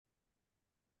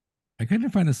I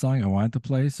couldn't find the song I wanted to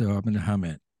play, so I'm gonna hum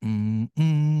it.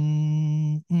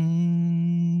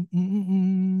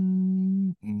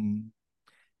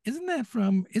 Isn't that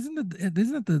from? Isn't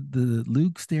that the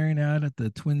Luke staring out at the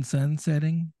twin sun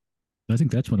setting? I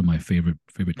think that's one of my favorite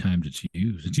times it's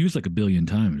used. It's used like a billion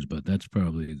times, but that's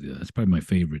probably my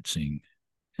favorite scene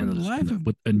For in the this in life the of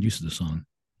what and use of the song.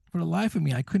 for the life of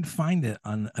me, I couldn't find it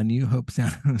on a New Hope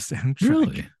soundtrack.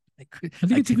 Really, I could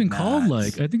not.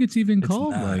 I think it's even It's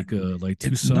called not. like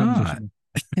two It's sons or not. something.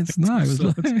 It's Two not. It was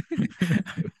like, sons.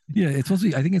 yeah, it's supposed to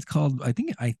be. I think it's called. I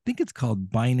think it's called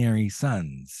Binary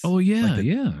Sons. Oh Like yeah, the,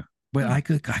 yeah. but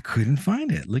Huh. I couldn't find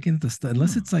it. Looking at the stuff,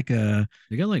 unless Huh. it's like a.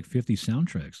 They got like 50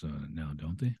 soundtracks now,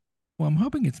 don't they? Well, I'm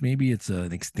hoping it's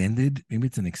an extended. Maybe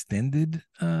it's an extended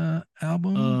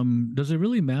album. Does it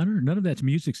really matter? None of that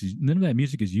music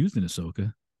is used in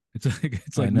Ahsoka. It's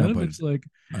I like know, none of but it's like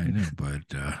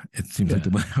it seems like the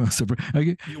yeah. one I was surprised.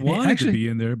 Okay, You want it to actually, be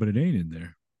in there, but it ain't in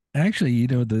there. actually,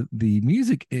 the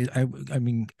music is. I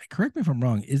mean, correct me if I'm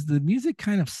wrong. Is the music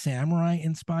kind of samurai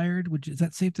inspired? Which is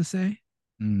that safe to say?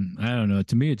 I don't know.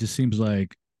 To me, it just seems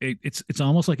like it's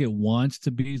almost like it wants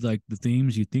to be like the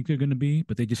themes you think they're going to be,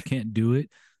 but they just can't do it.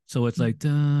 So it's like da,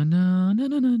 na, na,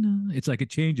 na, na, na. It's like it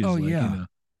changes, Oh like yeah, yeah.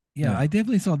 yeah, I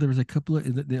definitely saw there was a couple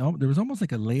of there was almost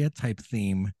like a Leia type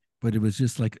theme, but it was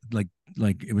just like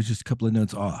it was just a couple of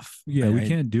notes off. yeah. We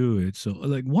can't do it. So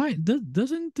like, why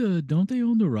doesn't don't they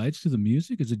own the rights to the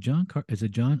music? Is it John? Not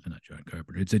John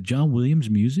Carpenter. It's a John Williams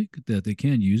music that they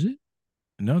can't use it.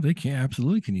 No, they can't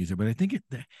absolutely can use it, but I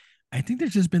think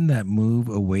there's just been that move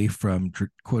away from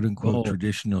quote unquote Oh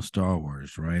traditional Star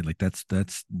Wars, right? Like that's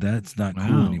not cool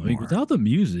wow! Like anymore. without the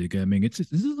music, I mean, this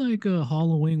is like a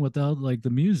Halloween without like the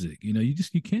music.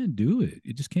 You can't do it.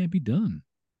 It just can't be done.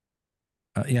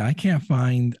 Yeah, I can't for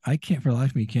the life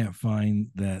of me can't find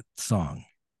that song.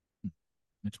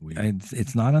 That's weird.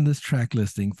 It's not on this track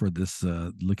listing for this.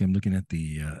 I'm looking at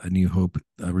the A New Hope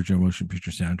original motion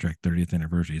picture soundtrack 30th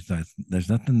anniversary. There's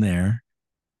nothing there.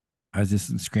 I was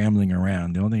just scrambling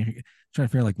around. The only thing trying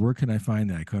to figure out like where can I find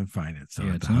that? I couldn't find it. So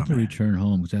Yeah, I it's thought, not oh the man, return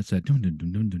home because that's that dun dun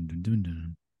dun dun dun dun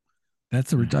dun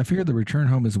dun. I figured the return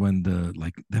home is when the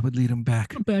like that would lead him back.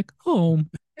 Come back home.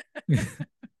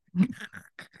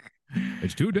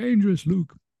 It's too dangerous,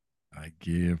 Luke. I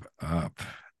give up.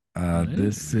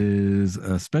 This Anyway, is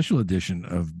a special edition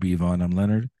of Bvon. I'm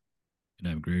Leonard. and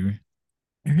I'm Gregory.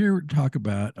 Here to talk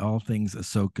about all things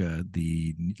Ahsoka,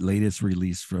 the latest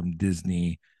release from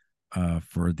Disney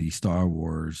for the Star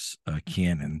Wars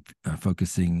canon,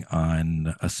 focusing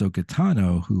on Ahsoka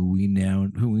Tano, who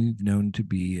we've known to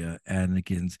be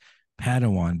Anakin's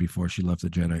Padawan before she left the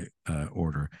Jedi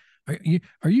Order.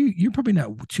 You're probably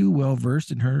not too well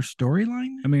versed in her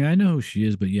storyline? I mean, I know who she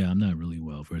is, but yeah, I'm not really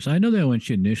well versed. I know that when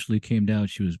she initially came down,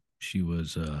 she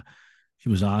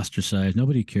was ostracized.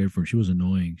 Nobody cared for her. She was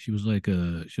annoying. She was one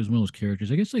of those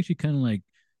characters. I guess like she kind of like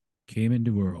came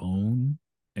into her own,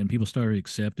 and people started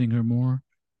accepting her more.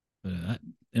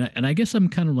 And I guess I'm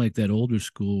kind of like that older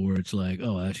school where it's like,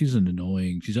 oh, she's an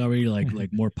annoying. She's already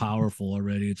like more powerful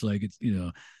already. It's like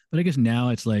but I guess now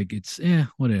it's like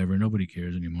whatever. Nobody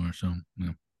cares anymore. So yeah.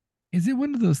 Is it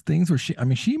one of those things where she? I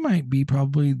mean, she might be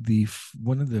probably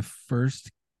one of the first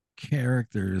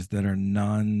characters that are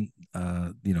the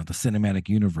cinematic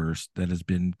universe that has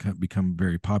become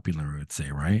very popular. I would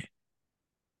say, right?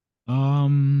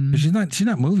 Um. She's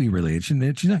not movie related.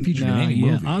 She's not featured in Nah. any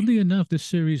Yeah. movie. Oddly enough, this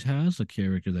series has a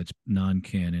character that's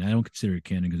non-canon. I don't consider it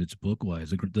canon because it's book-wise.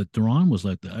 The Thrawn was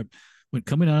like when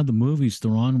coming out of the movies,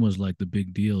 Thrawn was like the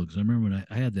big deal because I remember when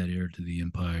I had that heir to the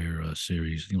Empire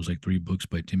series. I think it was like 3 books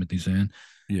by Timothy Zahn,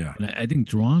 Yeah. and I think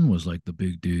Thrawn was like the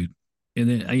big dude. And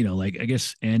then like I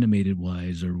guess animated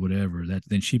wise or whatever, that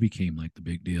then she became like the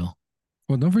big deal.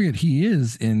 Well, don't forget he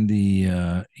is in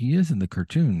the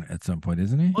cartoon at some point,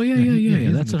 isn't he? Oh yeah, Yeah, yeah, yeah, yeah. he's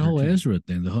in That's the that whole cartoon. Ezra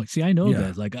thing. See, I know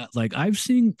Yeah. that. Like I've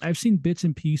seen bits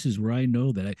and pieces where I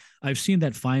know that I've seen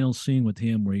that final scene with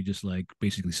him where he just like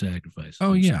basically sacrifices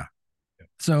Oh himself. yeah.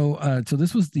 So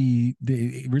this was they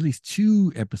released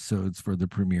 2 episodes for the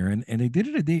premiere, and they did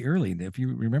it a day early. If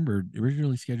you remember,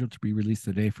 originally scheduled to be released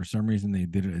today, for some reason they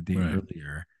did it a day Right,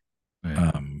 earlier.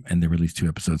 right. And they released 2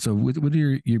 episodes. So what are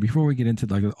your before we get into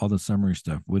like all the summary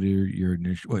stuff? What are your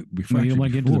initial? Wait, I mean, you don't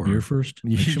want to get into the beer before? first?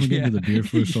 Like, should we get Yeah, into the beer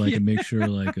first so I yeah. can make sure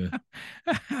like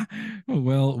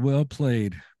Well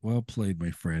played,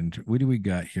 my friend. What do we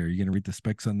got here? You gonna read the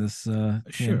specs on this can?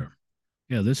 sure.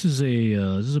 Yeah, this is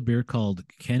a beer called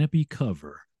Canopy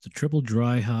Cover. It's a triple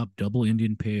dry hop double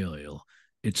Indian pale ale.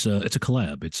 It's a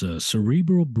collab. It's a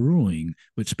Cerebral Brewing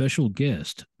with special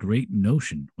guest Great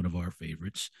Notion, one of our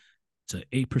favorites. It's a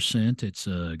 8%. It's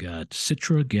got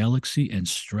Citra, Galaxy, and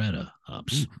Strata Ooh,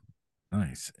 hops.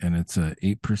 Nice. And it's a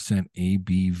 8%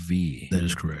 ABV. That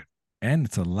is correct. And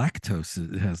it's a lactose.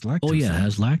 It has Oh lactose yeah, it in it.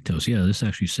 has lactose. Yeah, this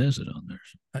actually says it on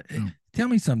there. Oh. Tell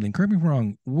me something. Correct me if I'm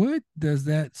wrong. What does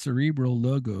that cerebral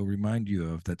logo remind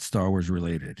you of that's Star Wars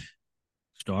related?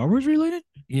 Star Wars related?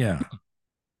 Yeah.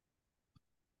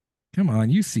 Come on.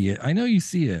 You see it. I know you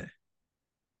see it.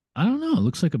 I don't know. It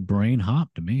looks like a brain hop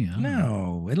to me. I don't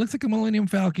know. No, it looks like a Millennium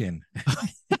Falcon.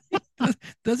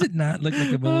 Does it not look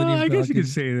like a Millennium I guess you could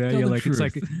Falcon? say that. Tell Yeah, the like it's truth.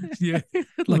 like yeah, Like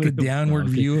a like a downward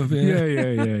falcon. view of it.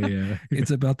 Yeah, yeah. It's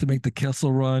about to make the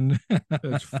Kessel Run.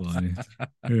 That's funny.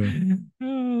 Yeah.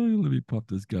 Oh, let me pop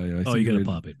this guy. I Oh, see you you're gotta ready.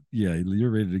 pop it. Yeah,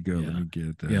 you're ready to go. Let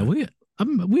Yeah, me get.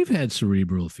 yeah. We've had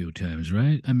cerebral a few times,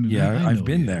 right? I mean, Yeah, I I've know we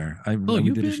been have. there. Oh, We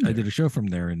you've did. been I did there. a show from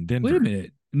there in Wait a Denver.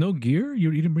 minute. No gear?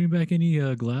 You didn't bring back any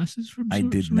glasses from I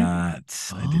did cerebral?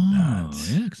 not. I did Oh, not.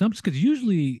 yeah. Because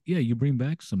usually, yeah, you bring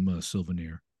back some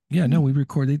souvenir. Yeah, no, Hmm. we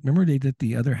recorded. Remember, they did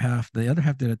the other half. The other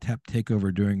half did a tap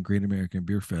takeover during Great American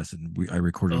Beer Fest, and I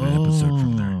recorded an episode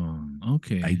from there. Oh,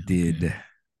 okay, I okay. did.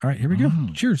 All right, here we go. Oh,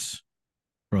 Cheers.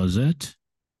 Rosette.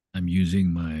 I'm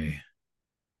using my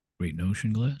Great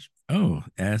Notion glass. Oh,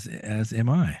 as am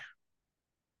I.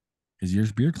 Is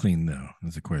yours beer clean though?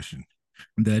 That's a question.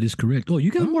 That is correct. Oh,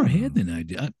 you got more head Oh, than I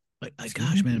did. see,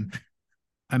 Gosh, man.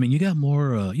 I mean, you got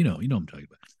more. You know what I'm talking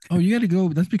about. oh, you got to go.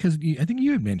 That's because I think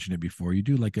you had mentioned it before. You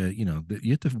do like you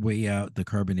have to weigh out the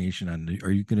carbonation on.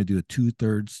 Are you going to do a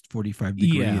 2/3 45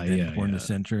 degree Yeah, and then yeah, pour in the yeah.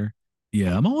 center?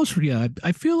 Yeah, I'm almost yeah.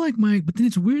 I feel like but then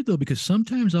it's weird though because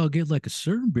sometimes I'll get like a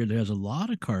certain beer that has a lot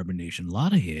of carbonation, a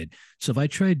lot of head. So if I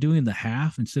try doing the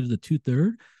half instead of the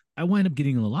 2/3, I wind up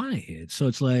getting a lot of head. So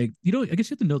it's like I guess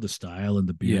you have to know the style and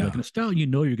the beer. Like Yeah. in a style, you're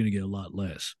going to get a lot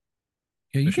less.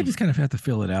 Yeah, you can Especially, just kind of have to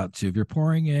fill it out too. If you're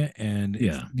pouring it and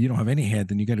yeah, you don't have any head,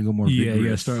 then you got to go more yeah,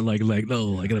 yeah. Start vigorous. like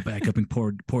no, I Yeah. got to back up and pour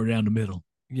it down the middle.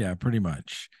 Yeah, pretty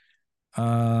much.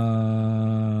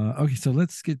 Okay, so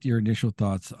let's get your initial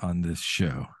thoughts on this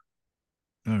show.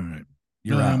 All right.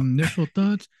 You're out. Initial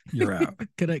thoughts. You're out.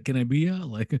 Can I be out?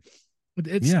 Like, but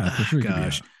it's Yeah, for sure you could be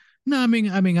gosh. out. No, I mean,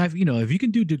 I've if you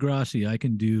can do Degrassi, I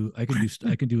can do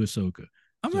Ahsoka.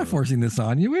 I'm not So forcing this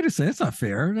on you. Wait a second, that's not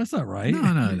fair. That's not right.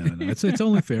 no. It's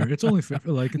only fair. It's only fair.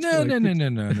 Like it's No, like no, no, it's no,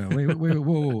 no, no. Wait,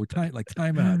 whoa. Time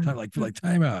out.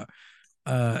 Time out.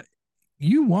 Uh,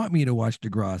 you want me to watch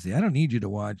Degrassi? I don't need you to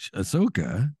watch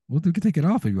Ahsoka. Well, we can take it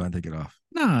off if you want to take it off.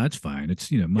 no, it's fine.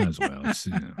 It's might as well. It's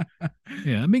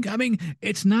yeah. I mean,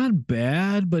 it's not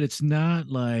bad, but it's not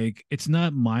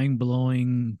mind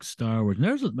blowing Star Wars. And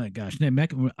there's my gosh, I mean,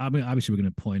 obviously we're gonna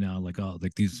point out like all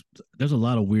like these. There's a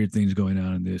lot of weird things going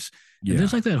on in this, and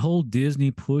there's Yeah. like that whole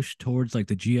Disney push towards like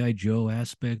the GI Joe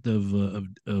aspect of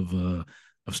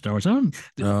Star Wars. I don't,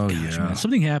 Oh gosh, man, yeah.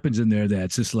 something happens in there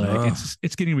that's just like Oh,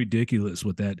 it's getting ridiculous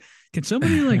with that. Can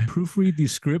somebody like proofread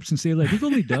these scripts and say like we've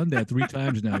only done that 3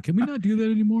 times now? Can we not do that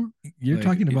anymore? you're Like,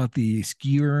 talking about the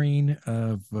skewering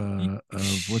of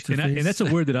what's her and face? that's a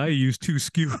word that I use too,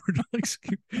 skewered,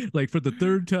 like for the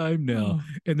third time now. Oh,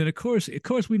 And then of course,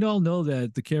 we all know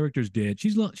that the character's dead.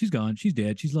 She's gone. She's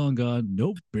dead. She's long gone.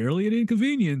 Nope, barely an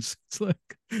inconvenience. It's like,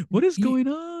 what is you, going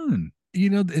on?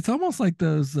 it's almost like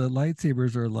those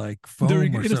lightsabers are like They're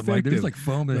foam or something. Like they're just ineffective. like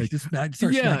foam, and Like, just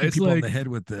start yeah, smacking it's people on the like head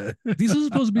with the. these are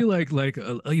supposed to be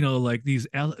like these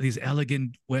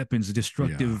elegant weapons, Yeah.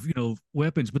 destructive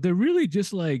weapons, but they're really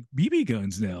just like BB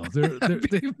guns now.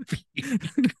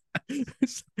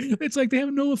 It's like they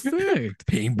have no effect.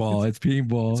 Paintball. It's It's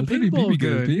paintball. a It's really paintball BB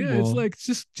gun. It's gun. Yeah, it's paintball. like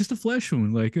it's just a flesh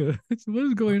wound. Like, what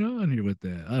is going on here with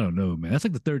that? I don't know, man. That's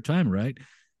like the third time, right?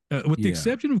 With the Yeah.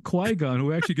 exception of Qui-Gon,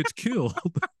 who actually gets killed.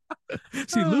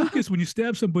 See, Lucas, when you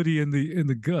stab somebody in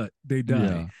the gut, they die.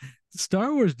 Yeah.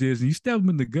 Star Wars Disney, you stab them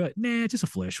in the gut, nah, it's just a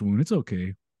flesh wound. It's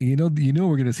okay. We're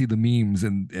gonna see the memes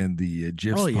and the Oh gifs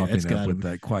yeah, it's popping up gotta with be.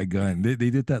 that Qui Gun. They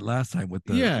did that last time with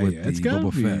the Yeah, with yeah, it's the gotta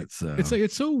Boba be. Fett. So It's like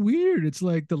it's so weird. It's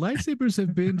like the lightsabers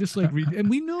have been just like, and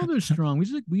we know they're strong.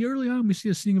 We early on we see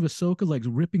a scene of Ahsoka like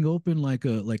ripping open like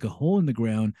a hole in the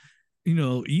ground,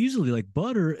 easily like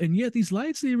butter, and yet these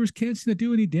lightsabers can't seem to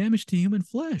do any damage to human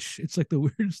flesh. It's like the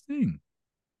weirdest thing.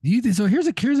 so here's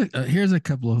a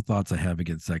couple of thoughts I have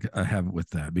I have with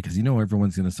that because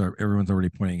everyone's already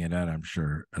pointing it out, I'm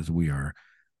sure, as we are.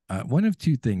 One of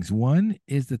two things. One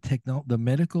is the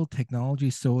medical technology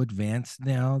so advanced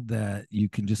now that you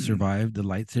can just Mm. survive the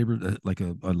lightsaber, like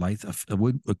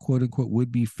a quote unquote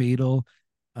would be fatal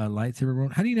lightsaber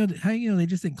wound. How do you know? How do you know they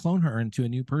just didn't clone her into a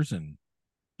new person?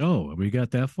 Oh, we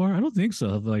got that far? I don't think so.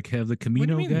 Have the What do you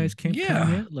Camino guys mean? can't come Yeah,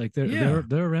 yet? Like yeah.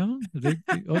 they're around.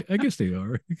 Oh, I guess they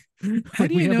are. How Like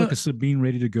do we you have like know? a Sabine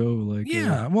ready to go.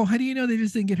 Yeah. Well, how do you know they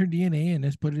just didn't get her DNA and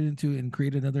just put it into and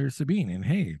create another Sabine? And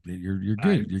hey, you're I,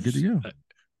 good. You're good to go.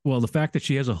 well, the fact that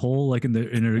she has a hole like in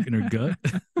her gut,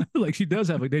 like she does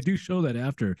have, like they do show that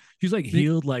after she's like They,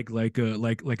 healed, like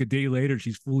a day later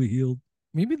she's fully healed.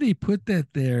 maybe they put that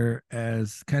there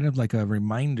as kind of like a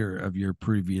reminder of your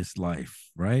previous life,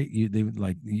 right? They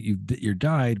like you're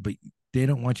died, but they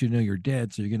don't want you to know you're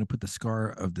dead, so you're going to put the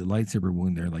scar of the lightsaber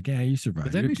wound there. Like, yeah, you But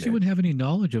survived. that You're means she good. wouldn't have any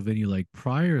knowledge of any like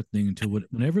prior thing to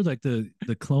whenever like the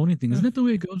cloning thing. Isn't that the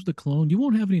way it goes? The clone, you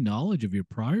won't have any knowledge of your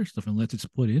prior stuff unless it's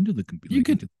put into the computer, You like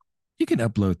can into. you can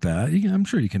upload that. I'm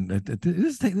sure you can.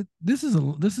 This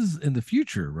is in the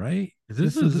future, right?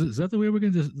 This so Is that the way we're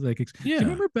gonna just like? So yeah,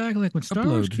 remember back like when Star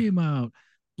Wars upload. came out,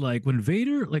 like when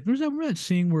Vader, like remember that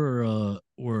scene where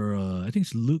I think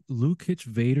it's Luke hits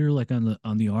Vader like on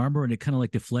the armor and it kind of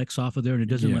like deflects off of there and it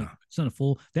doesn't like Yeah, it's not a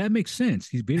full. That makes sense.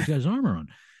 Vader's got his armor on,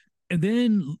 and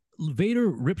then Vader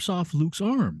rips off Luke's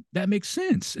arm. That makes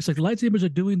sense. It's like the lightsabers are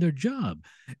doing their job,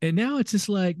 and now it's just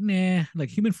like nah. Like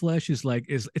human flesh is like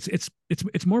is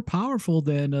it's more powerful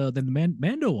than the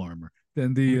Mando armor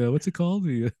than the what's it called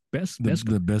the Beskar.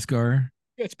 the Beskar.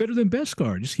 Yeah, it's better than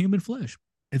Beskar. Just human flesh.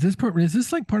 Is this part? Is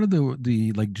this like part of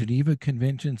the like Geneva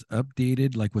Conventions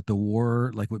updated, like with the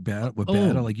war, like with battle, Oh,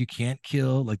 like you can't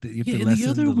kill, like you have yeah, to and the lessen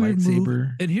other the weird move,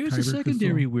 lightsaber and here's the kyber crystal.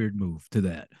 secondary weird move to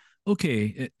that.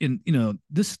 Okay, and and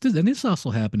this also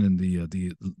happened in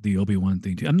the Obi-Wan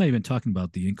thing too. I'm not even talking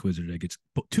about the Inquisitor that gets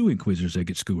two Inquisitors that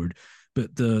get skewered,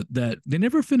 but that they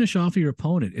never finish off your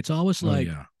opponent. It's always Oh like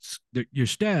yeah, you're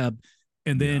stabbed,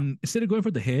 and yeah, then instead of going for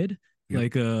the head,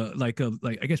 yep. like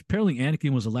I guess apparently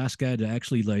Anakin was the last guy to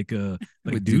actually like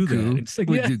With do that. Dooku, It's like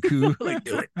with yeah, Dooku. like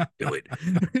do it.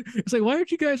 It's like why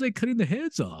aren't you guys like cutting the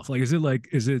heads off? Like is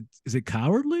it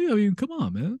cowardly? I mean, come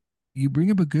on, man. You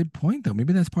bring up a good point though.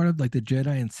 Maybe that's part of like the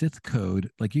Jedi and Sith code.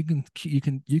 Like you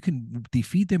can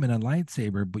defeat them in a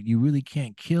lightsaber, but you really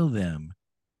can't kill them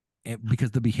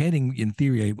because the beheading, in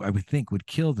theory, I would think would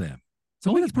kill them.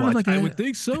 So Oh, maybe that's part of what like I would a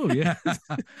think so. Yeah.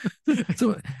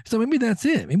 so so maybe that's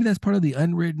it. Maybe that's part of the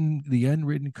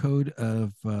unwritten code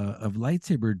of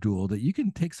lightsaber duel that you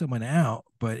can take someone out,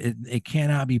 but it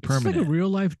cannot be It's just like a permanent. real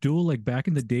life duel. Like back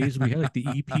in the days, we had like the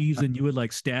EPs, and you would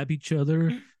like stab each other,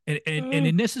 and Oh,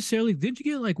 it necessarily didn't you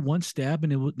get like one stab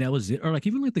and that was it, or like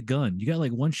even like the gun, you got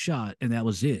like one shot and that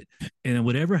was it, and then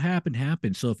whatever happened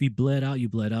happened. So if you bled out, you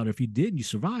bled out. Or if you didn't, you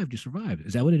survived. You survived.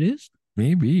 Is that what it is?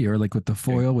 maybe or like with the Okay.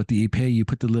 foil with the epee, you Yeah.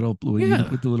 put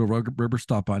the little rubber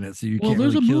stop on it, so you Well, can't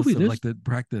there's really a kill movie. some like the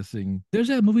practicing. There's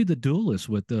that movie, The Duelist,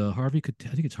 with Harvey. I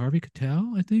think it's Harvey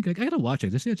Keitel. I think I gotta watch it.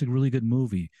 They say it's a really good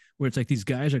movie where it's like these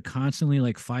guys are constantly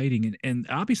like fighting, and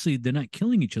obviously they're not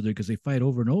killing each other because they fight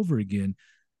over and over again.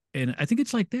 And I think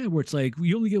it's like that where it's like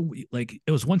you only get like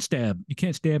it was one stab. You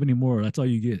can't stab anymore. That's all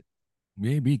you get.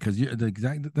 Maybe because you the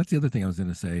exact that's the other thing I was going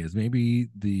to say is maybe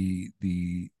the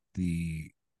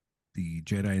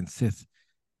Jedi and Sith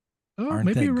Oh, aren't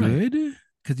maybe that you're right. good.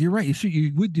 Because you're right.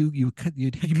 You would do you'd cut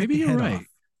Maybe the you're head right. off.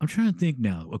 I'm trying to think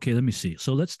now. Okay, let me see.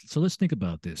 So let's think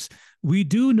about this. We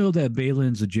do know that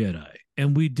Balin's a Jedi,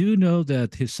 and we do know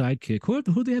that his sidekick,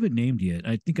 who they haven't named yet.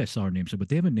 I think I saw her name, but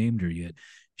they haven't named her yet.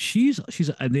 She's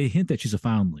they hint that she's a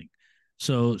foundling.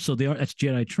 So they are that's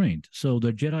Jedi trained. So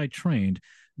they're Jedi trained.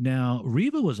 Now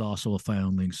Reva was also a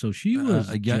foundling, so she was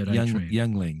A Jedi trained. A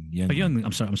youngling. youngling.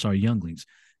 I'm sorry, younglings.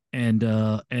 And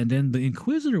then the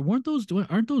Inquisitor aren't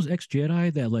those ex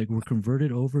Jedi that like were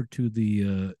converted over to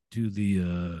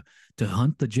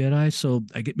hunt the Jedi? So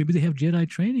I get maybe they have Jedi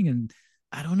training, and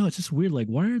I don't know. It's just weird. Like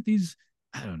why aren't these?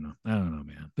 I don't know. I don't know,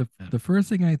 man. The first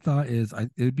thing I thought is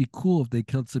it would be cool if they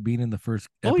killed Sabine in the first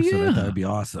Oh episode. I thought yeah. it'd be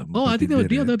awesome, Oh, I but they think that would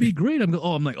yeah, didn't. that'd be great.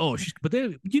 I'm like, oh, she's but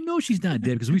then she's not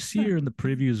dead because we see her in the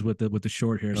previews with the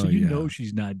short hair, so Oh yeah,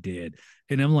 she's not dead.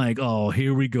 And I'm like, oh,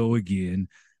 here we go again.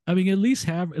 I mean, at least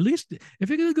if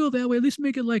you're gonna go that way, at least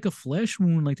make it like a flesh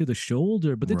wound, like to the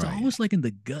shoulder. But it's right. always like in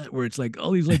the gut where it's like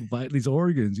all these like these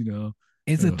organs. Ugh,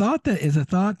 Is a thought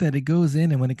that it goes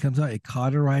in and when it comes out it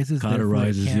cauterizes, therefore it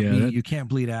cauterizes. can't Yeah, be you can't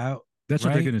bleed out, that's what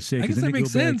they're right? gonna say I because guess then that they go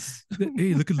makes back. sense.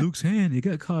 Hey, look at Luke's hand; he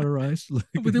got cauterized. Like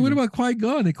But then what about Qui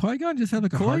Gon? Did Qui Gon just have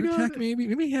like a heart Qui attack? Gon,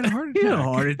 Maybe he had a heart he had a attack.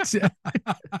 heart attack.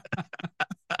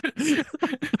 I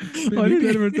didn't I maybe,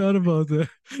 never thought about that.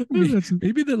 That's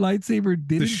maybe the lightsaber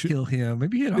the didn't kill him.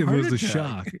 Maybe he had a it heart was the attack.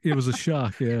 shock. It was a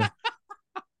shock. Yeah.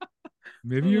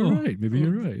 Maybe you're Oh, right. Maybe oh,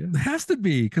 you're right. Yeah. it has to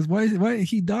be because why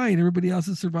he died? Everybody else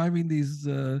is surviving these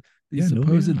these Yeah, no, yeah,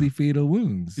 supposedly fatal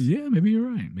wounds. yeah. Maybe you're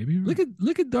right. Maybe you're right.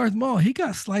 Look at Darth Maul. He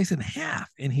got sliced in half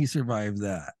and he surved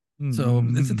that. So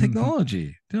it's a Mm-hmm.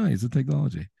 technology. Tell you, it's a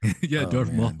technology. Yeah, Oh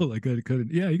Darth Maul. man. Like got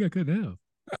cut. Yeah, he got cut in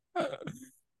half.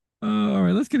 All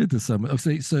right, let's get into some.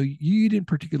 So you didn't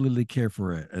particularly care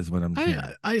for it, is what I'm hearing.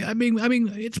 I mean,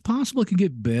 it's possible it can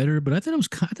get better, but I thought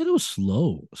it was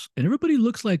slow, and everybody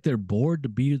looks like they're bored to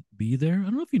be there. I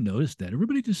don't know if you noticed that.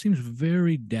 Everybody just seems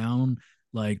very down.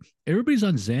 Like everybody's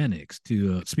on Xanax.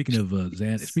 To speaking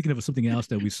of speaking of something else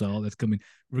that we saw that's coming,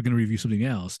 we're going to review something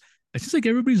else. It's just like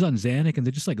everybody's on Xanax, and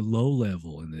they're just like low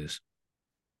level in this.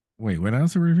 Wait, what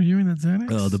else are we reviewing? That The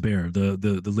Xanax? bear,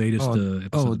 the latest Oh,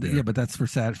 episode of the yeah, bear. but that's for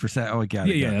sad. Oh, I got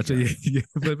Yeah, it, yeah, got it, that's a, got yeah, it. yeah.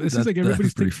 But it seems That like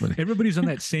that's pretty funny. everybody's on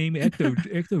that same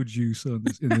ecto juice on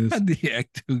this in this. The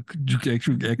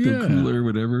ecto Yeah, cooler,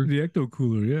 whatever. the ecto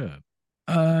cooler. Yeah,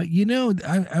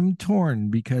 I'm torn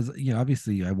because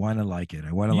obviously I want to like it.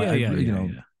 I want to like yeah, yeah, yeah,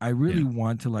 yeah, I really yeah,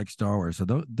 want to like Star Wars. So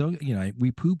don't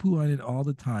we poo poo on it all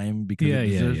the time because yeah, it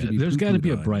yeah, deserves to yeah. be There's poo got to pooed be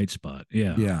a on. bright spot.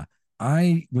 Yeah, Yeah.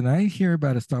 I when I hear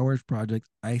about a Star Wars project,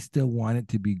 I still want it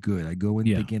to be good. I go in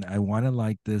yeah. thinking I want to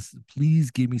like this.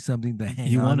 Please give me something to hang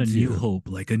You want on a new to. hope,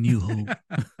 like a new hope.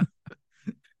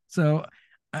 So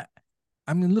I,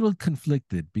 I'm a little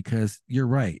conflicted because you're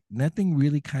right. Nothing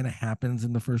really kind of happens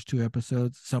in the first two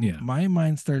episodes. So Yeah, my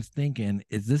mind starts thinking,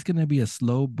 is this going to be a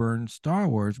slow burn Star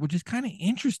Wars? Which is kind of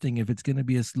interesting if it's going to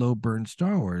be a slow burn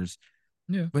Star Wars.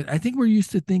 yeah. But I think we're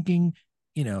used to thinking,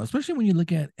 especially when you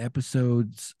look at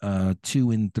episodes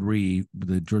 2 and 3,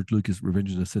 the George Lucas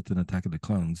Revenge of the Sith and Attack of the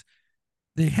Clones,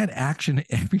 they had action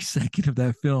every second of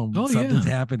that film. Oh Something's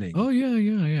yeah. happening. Oh yeah,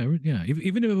 yeah, yeah, yeah.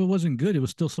 Even if it wasn't good, it was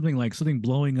still something like something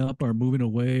blowing up or moving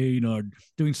away, or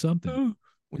doing something. Oh,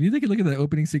 when you take a look at the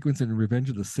opening sequence in Revenge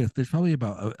of the Sith, there's probably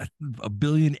about a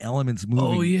billion elements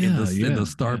Oh moving yeah, in yeah, those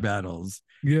star yeah, battles,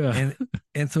 yeah.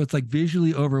 and so it's like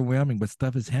visually overwhelming, but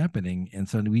stuff is happening, and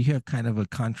so we have kind of a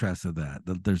contrast of that.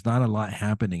 There's not a lot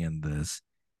happening in this,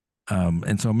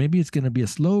 and so maybe it's going to be a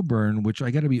slow burn, which I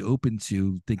got to be open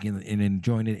to thinking and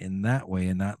enjoying it in that way,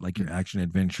 and not like your action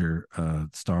adventure,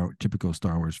 typical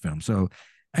Star Wars film. So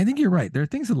I think you're right. There are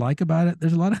things to like about it.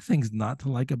 There's a lot of things not to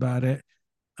like about it.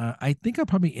 I think I'll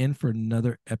probably in for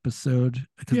another episode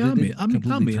because Yeah, they I'm in. did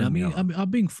completely I turn me mean, off.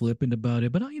 I'm being flippant about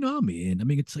it, but I'm in. I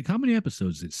mean, it's like how many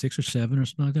episodes is it? 6 or 7 or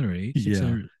something like that, or eight? Six Yeah.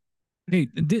 or hey,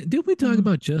 did we talk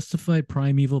about Justified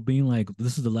Primeval being like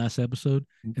this is the last episode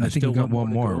and I there's think we still got one more one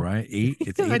to more, go? right? Eight.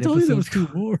 It's Yeah, I eight told you there episodes. was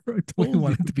two more. I We told you.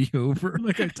 want it to be over.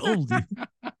 Like I told you.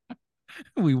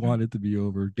 We want it to be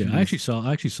over. Yeah, Jeez.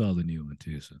 I actually saw the new one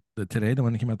too. So The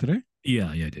one that came out today.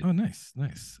 yeah, yeah, I did. Oh, nice,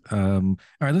 nice. All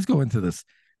right, let's go into this.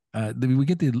 We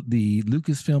get the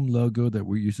Lucasfilm logo that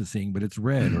we're used to seeing, but it's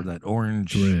red or that It's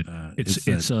orange. red. It's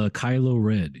Kylo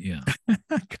Red. Yeah.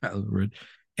 Kylo Ren.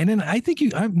 And then I think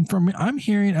I'm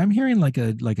hearing like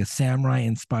a samurai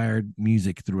inspired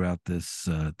music throughout this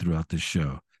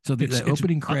show. So the It's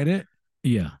opening credit,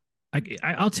 yeah.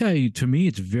 I'll tell you. To me,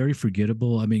 it's very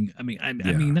forgettable. I yeah,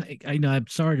 mean, I know. I'm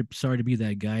sorry to be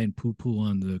that guy and poo poo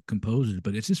on the composers,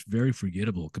 but it's just very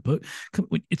forgettable.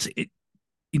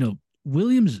 You know,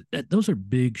 Williams. Those are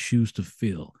big shoes to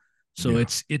fill. So yeah.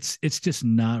 it's just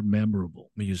not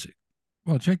memorable music.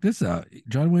 Well, check this out.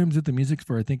 John Williams did the music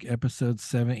for I think episodes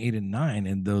 7, 8, and 9,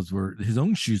 and those were his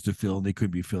own shoes to fill. And they could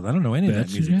be filled. I don't know any of that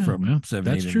That's music yeah, from well, 7,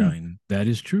 that's 8, and true. 9. That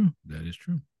is true. That is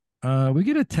true. We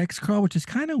get a text crawl, which is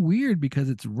kind of weird because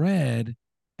it's red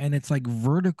and it's like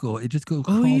vertical. It just Oh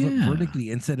crawls up yeah. vertically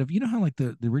instead of how like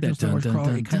the original That Star dun Wars dun crawl,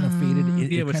 dun it kind of faded. dun.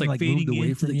 It Yeah, it's kind of like like moved fading away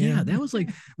into from the. you. Yeah, that was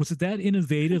it that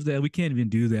innovative that we can't even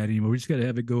do that anymore. We just got to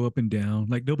have it go up and down.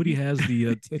 Like nobody has the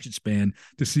attention span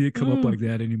to see it come up Oh, like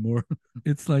that anymore.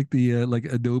 it's like the like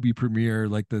Adobe Premiere,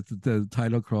 like the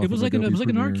title crawl from It Adobe was like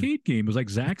an Premiere. arcade game. It was like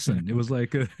Zaxxon. It was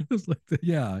like it was like the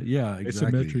Yeah, yeah,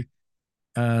 exactly.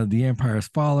 isometric. The Empire has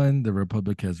fallen. The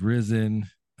Republic has risen.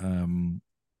 Um,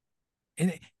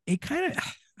 and it kind of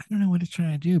I don't know what it's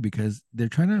trying to do because they're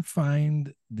trying to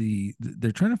find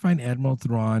Admiral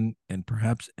Thrawn and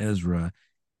perhaps Ezra,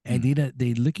 and Hmm.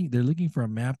 they're looking for a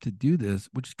map to do this,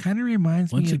 which kind of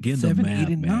reminds me Once of again, the 7, 8, map,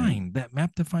 and man. 9. That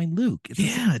map to find Luke. It's the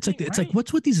Yeah, same thing, it's like right?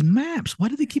 what's with these maps? Why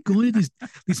do they keep going to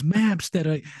these maps that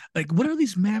are like what are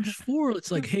these maps for?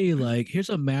 It's like hey, like here's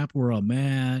a map where I'm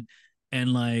at,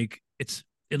 and like it's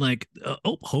and like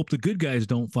oh, hope the good guys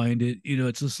don't find it.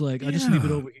 It's just like I just leave it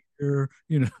Yeah. over here.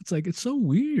 It's like it's so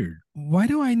weird. Why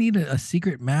do I need a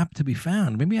secret map to be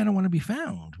found? Maybe I don't want to be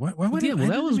found. Why Well, would yeah, it? well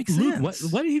That that doesn't was make Luke. Why,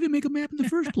 sense. why did he even make a map in the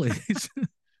first place?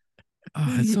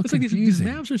 Oh, it's so It's like these confusing.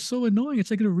 maps are so annoying.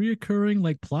 It's like a reoccurring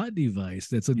like plot device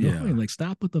that's Yeah. annoying. Like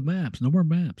stop with the maps. No more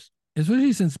maps.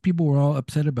 Especially since people were all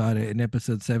upset about it in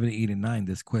episode 7, 8, and 9,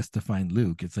 this quest to find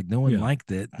Luke. It's like no one Yeah,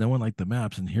 liked it. No one liked the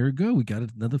maps. And here we go. We got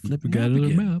another we flipping got map another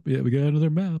again. map. Yeah, we got another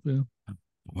map. Yeah.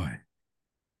 Boy.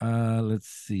 Let's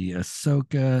see.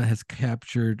 Ahsoka has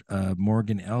captured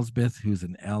Morgan Elsbeth, who's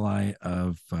an ally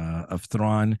of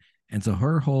Thrawn, and so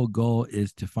her whole goal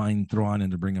is to find Thrawn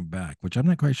and to bring him back. Which I'm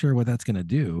not quite sure what that's going to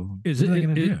do. Is What are they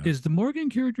going to do? is the Morgan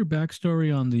character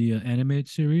backstory on the animated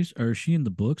series, or is she in the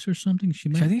books or something? She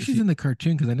I might. think Is she's she? in the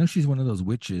cartoon because I know she's one of those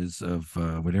witches of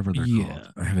whatever they're called. Yeah.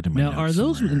 I have it in my Now, notes are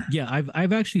those? somewhere. Yeah,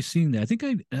 I've actually seen that. I think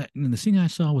I in the scene I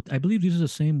saw with. I believe these are the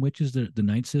same witches, the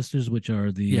Night Sisters, which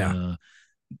are the. Yeah.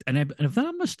 And if I'm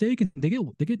not mistaken, they get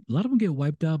a lot of them get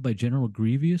wiped out by General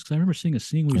Grievous. Because I remember seeing a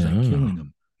scene where he's like Oh, killing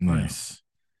them. Yeah. nice.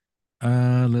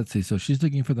 Let's see. So she's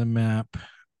looking for the map.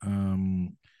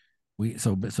 Um,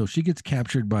 so she gets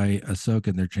captured by Ahsoka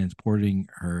and they're transporting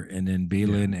her, and then Yeah.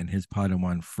 Balin and his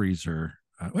Padawan frees her.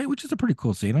 Wait, which is a pretty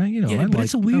cool scene. Yeah, but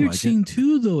it's a I weird like it. scene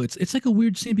too, though. It's like a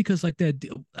weird scene because like that.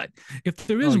 If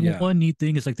there Oh is yeah, one neat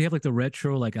thing, it's like they have like the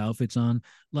retro like outfits on.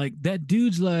 Like that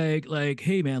dude's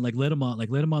hey man, like let him on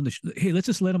hey, let's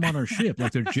just let him on our ship.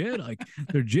 Like they're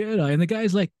Jedi, and the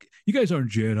guy's like, you guys aren't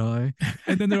Jedi,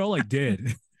 and then they're all like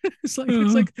dead. uh, It's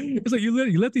like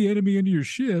you let the enemy into your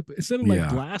ship instead of like yeah,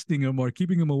 blasting them or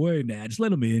keeping them away. Nah, just let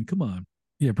them in. Come on.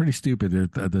 yeah. Pretty stupid.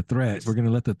 The threat. We're It's,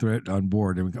 gonna let the threat on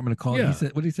board, and I'm gonna call. He yeah,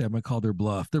 said, "What did he say? I'm gonna call their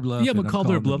bluff. Their yeah, bluff, but and I'm call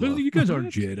their calling their bluff. bluff." You guys aren't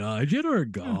What? Jedi. Jedi are Yeah.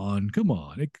 gone. Come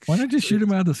on. Why not just shoot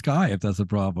him out of the sky if that's a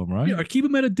problem, Yeah, right? or keep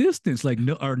them at a distance. Like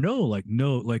no, or no, like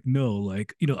no, like no,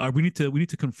 like we need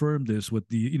to confirm this with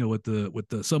the with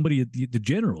the somebody the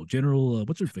general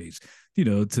what's her face,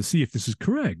 to see if this is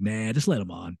correct. Nah, just let them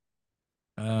on.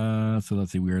 So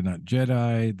let's see. We are not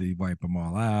Jedi. They wipe them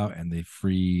all out, and they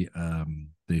free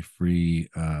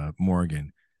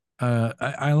Morgan.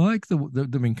 I like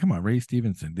I mean, come on, Ray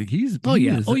Stevenson. Oh He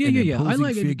yeah, is oh yeah, an yeah, yeah. I imposing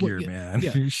like it. Well, figure, yeah, man.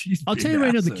 yeah. She's I'll tell big, you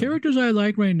right now, the massive. characters I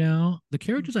like right now, the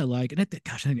characters I like,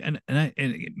 gosh,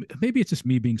 maybe it's just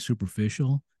me being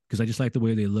superficial because I just like the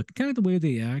way they look, kind of the way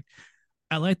they act.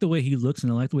 I like the way he looks,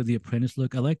 and I like the way the apprentice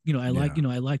look. I like, Yeah. I like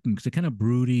them because they're kind of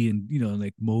broody and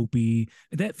like mopey.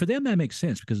 That for them that makes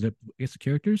sense because they're, I guess, the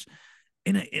characters.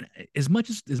 And as much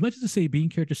as the Sabine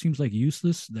character seems like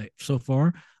useless so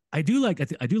far, I do like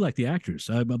the actors.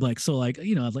 I'm like so like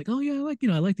I'm like, oh yeah,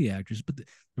 I like the actors, but the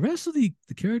rest of the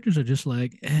characters are just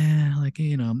like like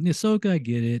Ahsoka, I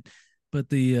get it, but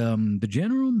the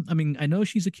general, I mean, I know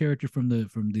she's a character from Oh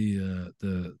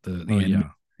the anime, yeah.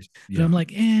 but I'm Yeah.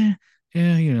 like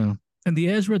yeah, And the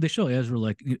Ezra, they show Ezra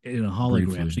like in a hologram,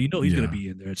 Briefly. so he's going to Yeah. be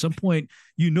in there at some point.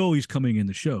 He's coming in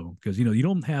the show because you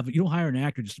don't hire an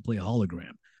actor just to play a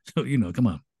hologram. So come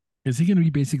on. Is he going to be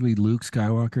basically Luke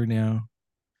Skywalker now?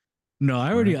 No,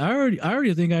 Right. I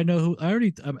already think I know who.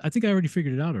 I think I already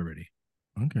figured it out already.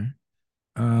 Okay.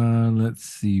 Let's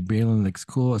see. Balin looks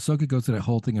cool. Ahsoka goes to that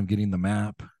whole thing of getting the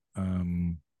map.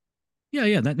 Um, Yeah,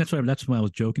 yeah. That's why I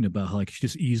was joking about how like she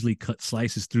just easily cut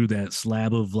slices through that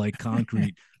slab of like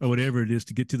concrete or whatever it is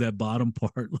to get to that bottom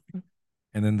part.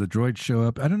 and then the droids show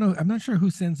up. I don't know. I'm not sure who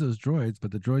sends those droids,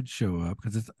 but the droids show up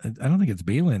because it's. I don't think it's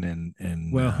Balin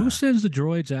and Well, who sends the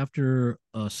droids after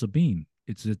Sabine?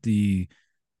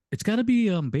 It's got to be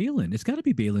Balin. It's got to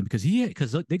be Balin because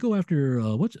they go after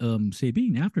what's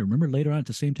Sabine after. Remember later on, it's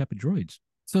the same type of droids.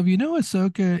 so if you know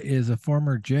Ahsoka is a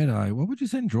former Jedi, what would you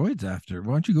send droids after?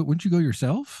 Why don't you go? Wouldn't you go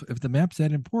yourself? If the map's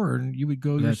that important, you would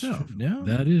go That's yourself. true. No.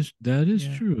 That is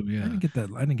Yeah. true. I Yeah. didn't get that.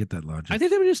 I didn't get that I logic.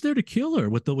 think they were just there to kill her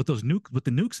with the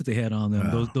nukes that they had on them.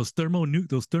 Oh. Those thermo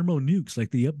nukes,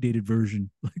 like the updated version.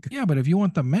 Like Yeah, but if you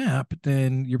want the map,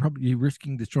 then you're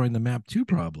risking destroying the map too,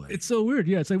 probably. it's so weird.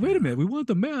 Yeah, it's like wait a Yeah. minute, we want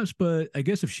the maps, but I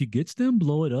guess if she gets them,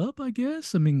 blow it up. I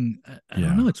guess. I mean, I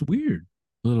don't know. Yeah. It's weird.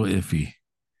 A little iffy.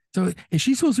 So is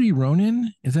she supposed to be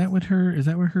Ronin? Is that what her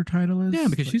title Yeah, is?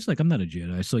 because Like, she's like I'm not a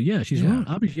Jedi, so yeah, she's yeah. running.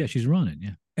 Obviously, yeah, she's running.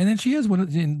 Yeah. And then she has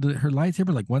her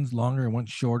lightsaber, like one's longer and one's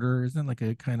shorter. Isn't it like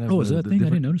a kind of Oh, is that a the thing? I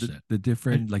didn't different notice that. the I,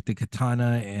 different like the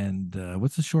katana and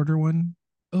what's the shorter one?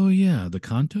 oh yeah, the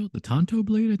Tanto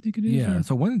blade, I think it is. Yeah. Or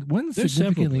So one's there's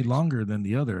several significantly blades. longer than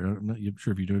the other. I'm not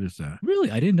sure if you noticed that. Really,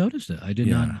 I didn't notice that.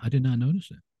 Yeah. I did not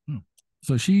notice it. Hmm.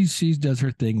 So she does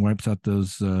her thing, wipes out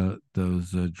those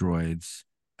droids.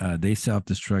 They self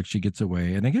destruct. She gets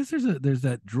away, and I guess there's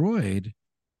that droid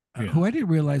Yeah. who I didn't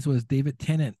realize was David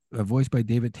Tennant, voiced by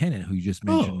David Tennant, who you just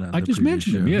mentioned Oh, on I the just previous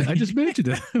mentioned him. show. Yeah, I just mentioned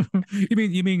it.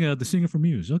 You mean the singer from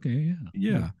Muse? Okay, yeah. Hmm.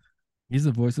 Yeah, he's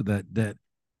the voice of that.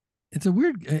 It's a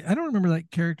weird. I don't remember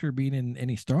that character being in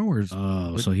any Star Wars,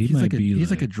 Oh, but so he might be he's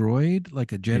like a like droid,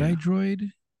 like a yeah. Jedi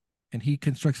droid. and he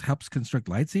helps construct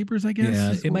lightsabers. I guess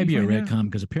Yeah, is it what might we be a find out. retcon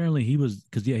because apparently he was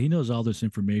because yeah he knows all this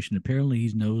information. Apparently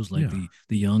he knows like Yeah,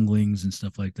 the younglings and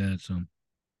stuff like that. So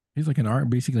he's like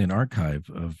basically an archive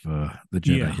of the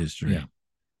Jedi yeah, yeah, history.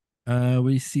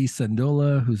 We see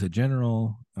Sandola, who's a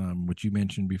general, which you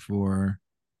mentioned before.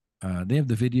 They have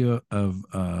the video of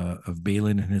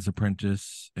Balin and his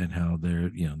apprentice, and how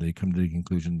they come to the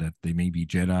conclusion that they may be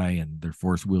Jedi and they're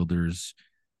Force wielders,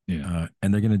 yeah,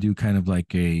 and they're going to do kind of like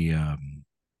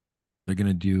they're going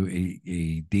to do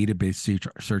a database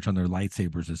search on their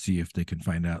lightsabers to see if they can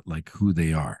find out like who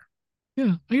they are.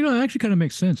 yeah. You know, it actually kind of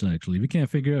makes sense. Actually, if you can't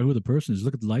figure out who the person is,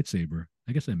 look at the lightsaber.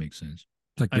 I guess that makes sense.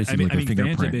 It's like I basically mean, like a fans have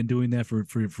fingerprint. been doing that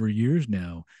for years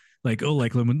now. Like, oh,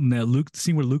 like when that Luke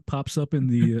scene where Luke pops up in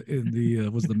the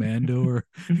was the Mando or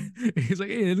he's like,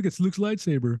 hey, look, it's Luke's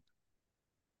lightsaber.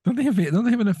 Don't they have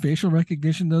enough facial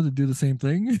recognition though to do the same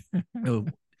thing? Oh,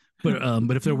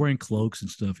 but if they're wearing cloaks and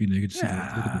stuff, you know, you can see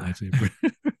look at the Yeah.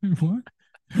 lightsaber. What?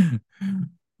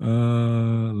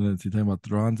 Let's see. Talking about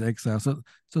Thrawn's exile.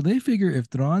 So they figure if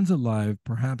Thrawn's alive,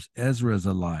 perhaps Ezra's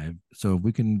alive. So if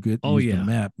we can Oh use the yeah,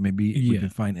 map, maybe we yeah, can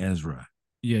find Ezra.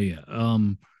 yeah, yeah.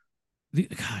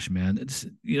 Gosh, man, it's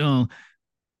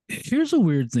here's a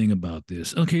weird thing about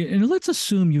this. Okay, and let's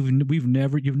assume you've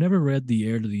never read the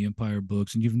Heir to the Empire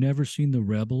books and you've never seen the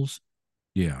Rebels.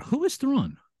 Yeah. Who is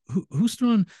Thrawn? Who's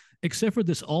Thrawn? Except for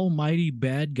this almighty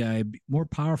bad guy, more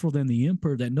powerful than the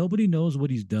Emperor, that nobody knows what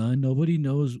he's done. Nobody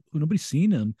knows. Nobody's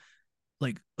seen him.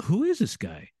 Like, who is this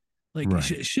guy? Like, Right.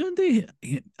 shouldn't they?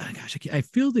 Gosh, I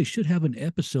feel they should have an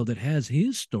episode that has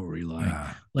his storyline.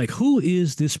 Uh, Like, who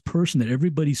is this person that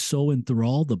everybody's so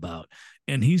enthralled about?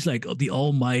 And he's like the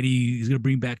Almighty. He's going to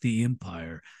bring back the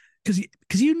Empire because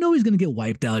you know he's going to get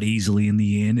wiped out easily in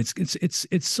the end.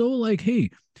 It's so like, hey,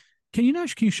 can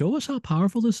you show us how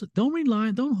powerful this? Don't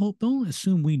rely, don't hope, don't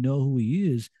assume we know who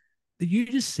he is. You're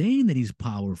just saying that he's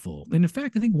powerful. And in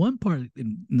fact, I think one part the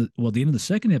end of the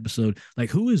second episode, like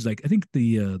who is like I think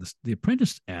the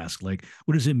apprentice asked like,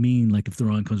 what does it mean like if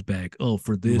Theron comes back? Oh,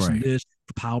 for this and right. this,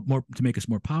 for power more to make us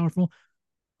more powerful.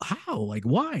 How? Like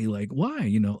why? Like why?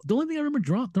 You know, the only thing I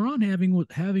remember Theron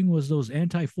having was those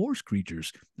anti-force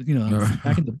creatures. You know, from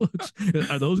back in the books.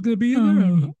 Are those going to be in there? I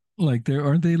don't know. Like they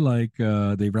aren't they like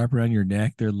they wrap around your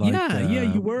neck? They're like Yeah, yeah.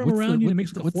 You wear them around you, and it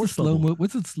makes like a force bubble.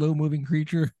 what's a slow moving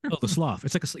creature? Oh, the sloth.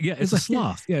 It's like yeah, It's it's a like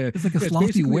sloth. Yeah, it's like a yeah. It's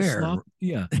sloth you basically a wear sloth.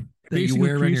 Yeah, that you basically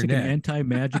wear around creates your like an neck.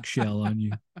 anti-magic shell on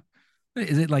you.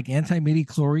 Is it like anti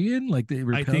midichlorian? Like it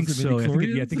I repels think the so. I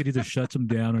midichlorians? think it either shuts them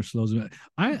down or slows them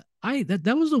down.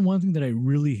 That was the one thing that I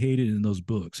really hated in those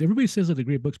books. Everybody says that they're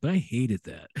great books, but I hated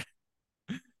that.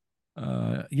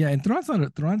 Yeah, and Thrawn's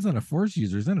not a force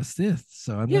user, he's not a Sith,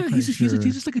 so I'm not Yeah, quite he's sure.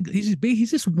 just like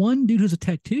he's just one dude who's a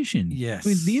tactician. I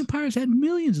mean, the Yes. Empire's had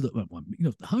millions of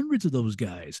hundreds of those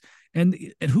guys, and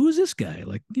who is this guy?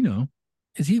 Like, you know,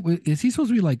 Is he supposed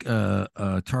to be like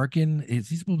Tarkin? Is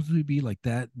he supposed to be like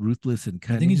that ruthless and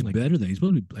I think cunning? Like he's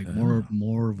supposed to be like uh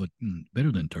more of a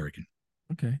better than Tarkin.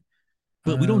 okay.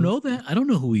 But we don't Let's know that. I don't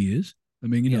know who he is. I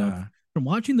mean, you know, yeah. from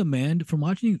watching,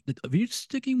 if you're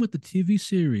sticking with the TV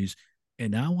series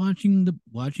and now watching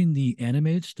the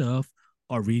animated stuff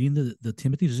or reading the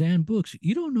Timothy Zahn books,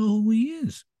 you don't know who he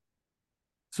is.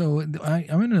 So I'm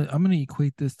gonna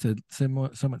equate this to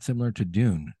somewhat similar to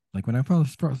Dune. Like when I saw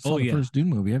Oh the yeah, first Dune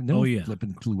movie, I have oh no yeah,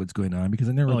 flipping clue what's going on because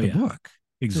I never oh read the yeah. book.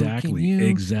 So can Exactly, you?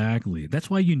 exactly. That's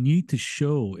why you need to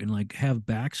show and like have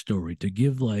backstory to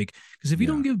give like because if you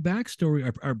don't Yeah, give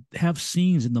backstory or have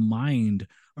scenes in the mind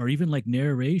or even like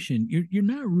narration, you're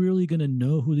not really gonna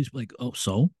know who these like. Oh,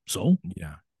 so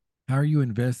yeah. How are you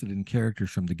invested in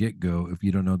characters from the get go if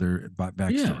you don't know their yeah.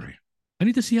 backstory? I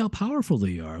need to see how powerful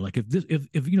they are. Like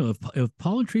if you know if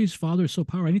Paul and Tree's father is so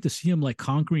powerful, I need to see him like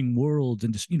conquering worlds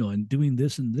and just and doing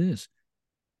this and this.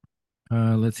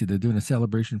 Let's see. They're doing a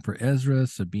celebration for Ezra.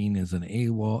 Sabine is an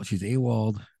AWOL. She's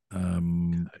AWOL'd.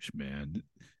 Gosh, man.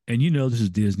 And this is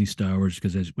Disney Star Wars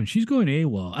because when she's going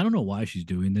AWOL, I don't know why she's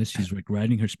doing this. She's like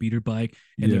riding her speeder bike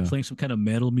and they're Yeah, playing some kind of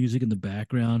metal music in the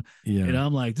background. And yeah.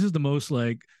 I'm like, this is the most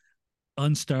like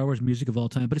un-Star Wars music of all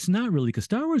time, but it's not really because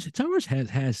Star Wars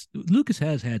has Lucas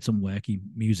has had some wacky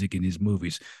music in his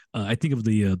movies. I think of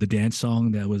the dance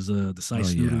song that was the Cy Oh yeah.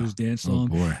 Snootles dance Oh song.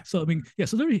 boy. So I mean, yeah,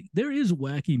 so there is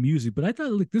wacky music, but I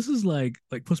thought like this is like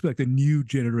supposed to be like the new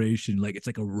generation, like it's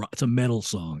like it's a metal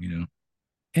song.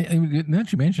 And now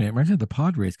that you mention it, it reminds me of the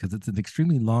pod race because it's an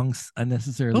extremely long, Oh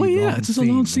unnecessarily yeah, long it's just a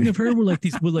long scene scene. of her with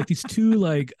like these two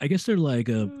like I guess they're like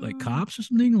cops or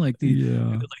something like they're Yeah,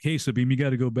 like hey Sabine you got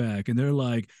to go back and they're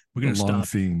like we're it's a gonna long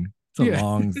stop you. scene. Yeah,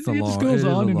 it just goes It is a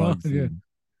on and on. long Yeah.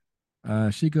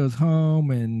 scene. She goes home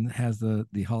and has the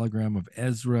hologram of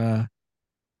Ezra.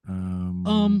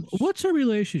 What's her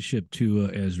relationship to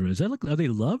Ezra? Is that like, are they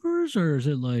lovers, or is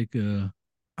it like or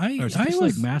I is it I just like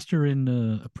was master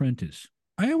and apprentice?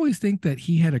 I always think that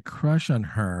he had a crush on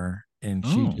her, and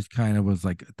she Oh. just kind of was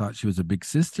like thought she was a big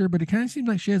sister, but it kind of seems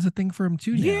like she has a thing for him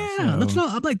too now. Yeah, that's So,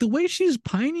 not. I'm like the way she's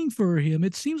pining for him.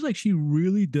 It seems like she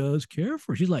really does care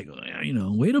for. She's like,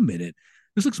 wait a minute.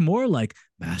 This looks more like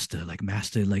master, like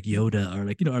Yoda, or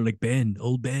like or like Ben,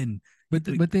 old Ben.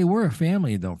 but they were a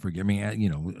family. Don't forget. I mean, kind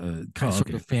of Oh, sort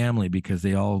okay. of family because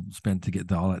they all spent to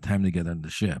get all that time together on the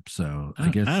ship. So I I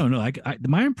guess don't know.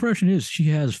 My impression is she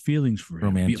has feelings for him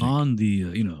romantic. beyond the,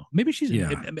 maybe she's,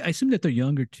 Yeah. I assume that they're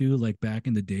younger too, like back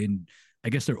in the day. And I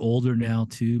guess they're older now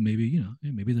too. Maybe,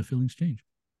 maybe the feelings change.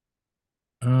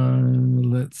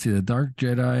 Let's see. The Dark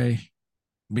Jedi,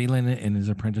 Balin and his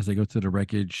apprentice, they go to the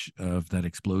wreckage of that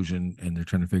explosion, and they're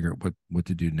trying to figure out what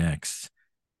to do next.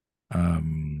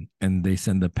 And they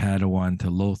send the Padawan to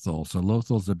Lothal. So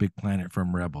Lothal's a big planet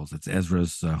from Rebels. It's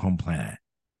Ezra's home planet.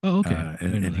 Oh, okay. I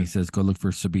didn't And know he that. says, go look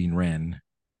for Sabine Wren,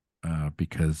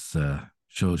 because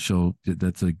that's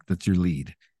your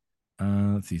lead.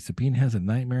 Let's see. Sabine has a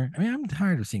nightmare. I mean, I'm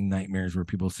tired of seeing nightmares where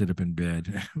people sit up in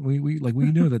bed. We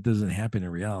know that doesn't happen in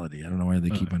reality. I don't know why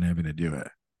they Uh, keep on having to do it.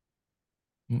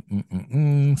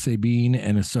 Sabine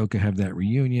and Ahsoka have that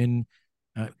reunion.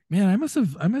 Man, I must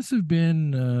have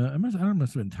been, I don't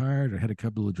must have been tired. I had a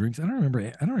couple of drinks. I don't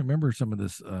remember some of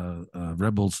this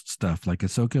Rebels stuff. Like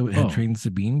Ahsoka had oh, trained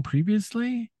Sabine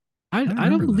previously. I don't I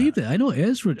don't remember believe that. that.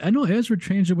 I know Ezra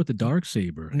trains her with the dark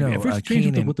saber. I mean, at No, first he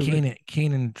trains with the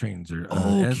Kanan trains her.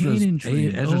 Kanan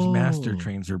trains. Ezra's master Oh.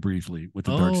 trains her briefly with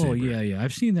the dark Oh saber. yeah, yeah.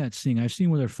 I've seen that scene. I've seen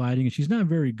where they're fighting, and she's not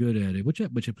very good at it, which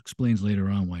explains later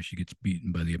on why she gets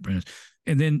beaten by the apprentice.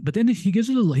 But then he gives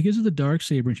her the dark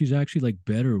saber, and she's actually like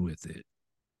better with it.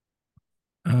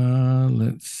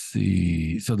 Let's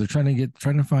see. So they're trying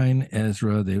to find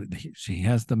Ezra. She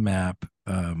has the map.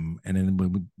 And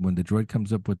then when the droid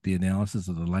comes up with the analysis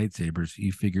of the lightsabers,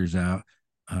 he figures out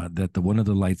that the one of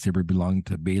the lightsaber belonged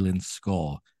to Balin's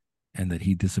skull, and that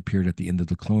he disappeared at the end of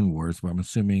the Clone Wars. Well, I'm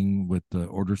assuming with the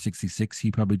Order 66,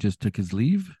 he probably just took his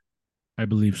leave. I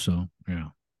believe so. Yeah,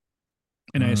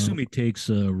 and I Uh, assume he takes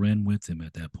Ren with him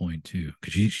at that point too,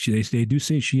 because they do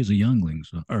say she is a youngling,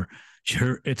 so or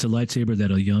sure, it's a lightsaber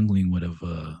that a youngling would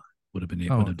oh,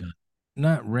 have done.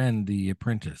 not Ren, the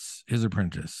apprentice, his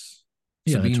apprentice.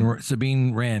 Yeah, that's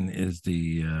Sabine Wren is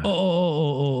the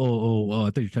Oh! I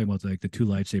thought you were talking about like the two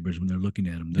lightsabers when they're looking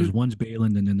at them. There's dude. one's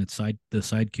Balin, and then the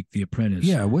sidekick, the apprentice.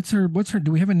 Yeah, what's her?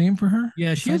 Do we have a name for her?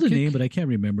 Yeah, The she has a sidekick? name, but I can't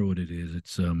remember what it is.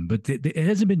 It's but it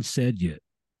hasn't been said yet.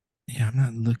 Yeah, I'm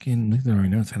not looking at our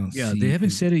notes. I don't Yeah, they see haven't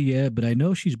it. said it yet, but I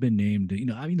know she's been named. The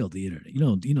internet.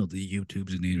 The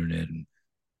YouTubes and the internet. And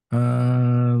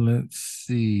Let's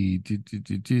see.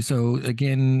 So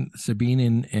again, Sabine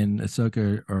and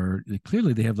Ahsoka are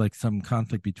clearly they have like some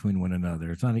conflict between one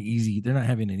another. It's not an easy. They're not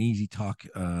having an easy talk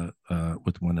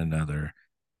with one another.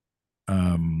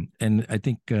 And I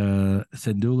think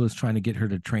Syndulla is trying to get her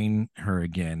to train her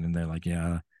again, and they're like,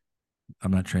 yeah,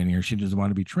 I'm not training her. She doesn't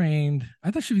want to be trained.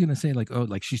 I thought she was gonna say like, oh, I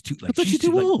thought she's too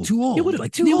old. too What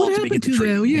old to happened get the to that?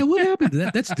 Yeah, training. what happened to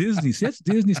that? That's Disney. See, that's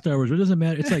Disney Star Wars. It doesn't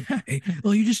matter. It's like, hey,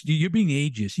 well, you're being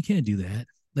ageist. You can't do that.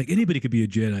 Like anybody could be a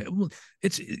Jedi. Well,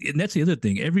 and that's the other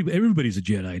thing. Everybody's a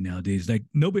Jedi nowadays. Like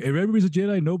nobody, everybody's a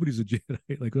Jedi. Nobody's a Jedi.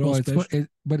 Like they're all Well, special.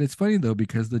 but it's funny though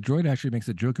because the droid actually makes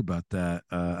a joke about that.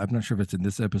 I'm not sure if it's in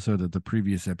this episode or the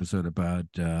previous episode about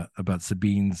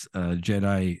Sabine's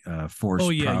Jedi Oh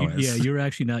Force yeah, prowess. you're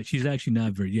actually not. She's actually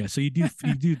not very. Yeah, so you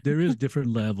do. There is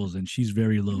different levels, and she's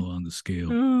very low on the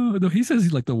scale. Oh no, he says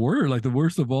he's like the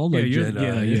worst of all Yeah, like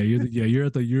Jedi. you're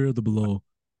at the below.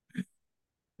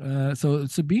 So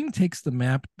Sabine takes the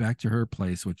map back to her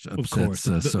place, which Of course,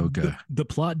 upsets Ahsoka. the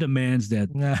plot demands that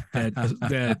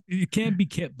it can't be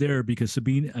kept there because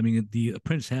Sabine. I mean, the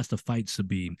apprentice has to fight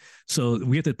Sabine, so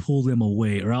we have to pull them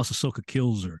away, or else Ahsoka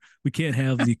kills her. We can't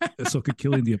have the Ahsoka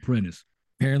killing the apprentice.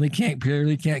 Apparently can't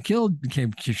kill.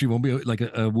 Can't, she won't be like a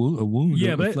flesh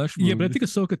But I wound. think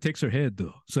Ahsoka takes her head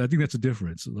though, so I think that's a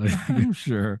difference. Like, I'm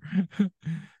sure.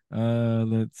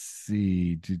 Let's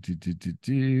see.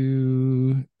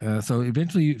 So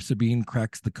eventually Sabine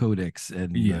cracks the codex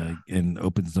yeah. and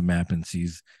opens the map and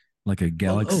sees like a Oh,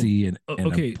 galaxy and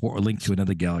okay. a link to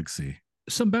another galaxy.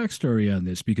 Some backstory on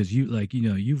this because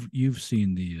you've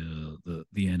seen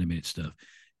the animated stuff.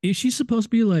 Is she supposed to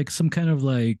be like some kind of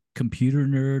like computer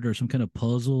nerd or some kind of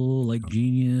puzzle like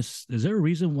genius? Is there a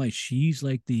reason why she's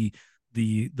like the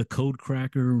code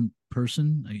cracker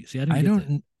person? See, I didn't I get that.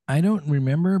 don't I don't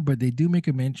remember, but they do make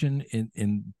a mention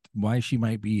in why she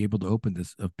might be able to open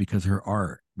this because of her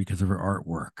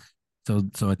artwork. So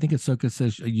I think Ahsoka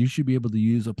says you should be able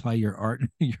to apply your art.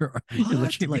 You're What?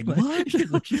 looking at me Like like what? you're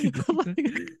looking at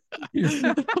me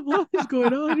you're, What is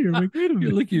going on here? Like, wait a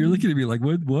minute. you're looking at me like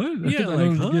what? Yeah, Because I like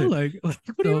don't huh? get. Like what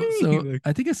do you So mean? Like,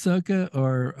 I think Ahsoka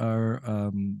or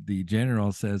the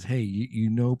general says, hey, you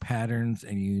know patterns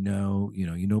and you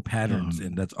know patterns um,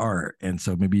 and that's art, and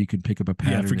so maybe you can pick up a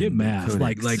yeah, pattern forget in the math.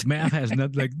 codex. Like math has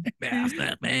nothing. Like math,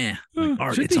 that man. Like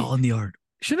art, should it's they all in the art.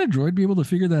 should a droid be able to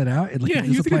figure that out? And like Yeah, just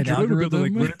you think a apply an droid would be able to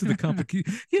like algorithm? run into the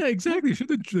complicated? Yeah, exactly. Should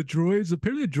the droids?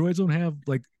 Apparently, the droids don't have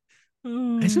like.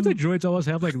 I said the Uh, droids always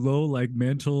have like low like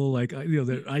mental like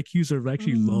their IQs are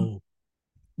actually uh, low.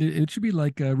 it should be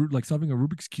like solving a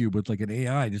Rubik's cube with like an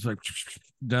AI, just like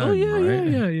Oh done, yeah, yeah, right?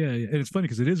 yeah, yeah, yeah. And it's funny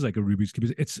because it is like a Rubik's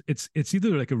cube. It's either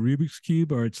like a Rubik's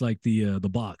cube or it's like the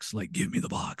box. Like, give me the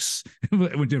box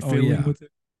when they're Oh fiddling yeah, with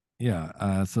it.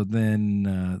 yeah. So then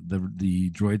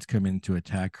the droids come in to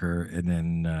attack her, and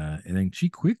then she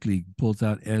quickly pulls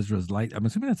out Ezra's light. I'm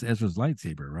assuming that's Ezra's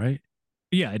lightsaber, right?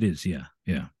 Yeah, it is. Yeah,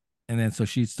 yeah, And then so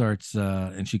she starts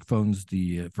and she phones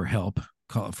the for help.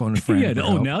 Phone a yeah. friend for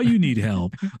Oh, help. now you need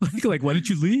help. Like, why didn't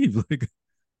you leave? Like,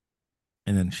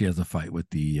 And then she has a fight with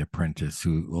the apprentice,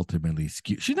 who ultimately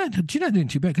she's not doing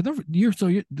too bad. Because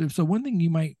so one thing you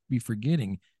might be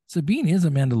forgetting: Sabine is a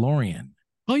Mandalorian.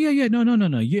 oh yeah, yeah. No, no, no,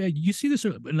 no. Yeah, you see this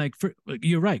like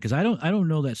you're right because I don't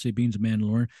know that Sabine's a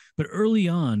Mandalorian, but early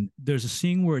on there's a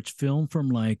scene where it's filmed from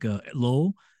like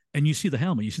low, and you see the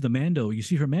helmet, you see the Mando, you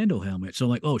see her Mando helmet. So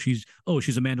like, oh she's a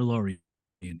Mandalorian.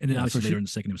 And then Yeah, so obviously later she in the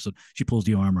second episode, she pulls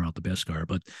the armor out the Beskar.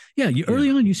 But yeah, early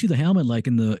yeah, on you see the helmet like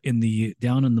in the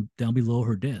down below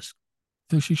her desk.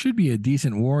 so she should be a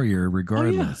decent warrior Oh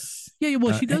yeah, regardless. yeah, yeah.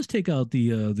 Well, Uh, she and, does take out the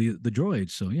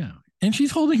droids. So yeah, and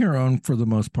she's holding her own for the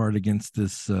most part against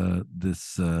this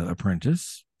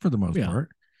apprentice for the most yeah, part.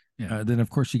 yeah. Then of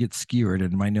course she gets skewered,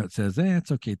 and my note says,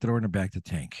 it's okay, throw her in the back to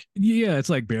tank." Yeah, it's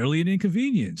like barely an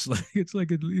inconvenience. Like it's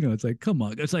like it's like come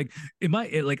on. It's like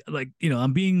like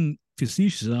I'm being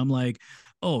facetious. I'm like,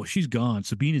 oh, she's gone.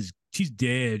 Sabine is she's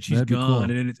dead. She's That'd be gone.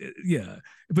 cool. And then yeah,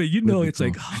 but Would be it's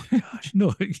like cool. oh gosh,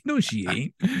 no, she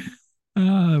ain't.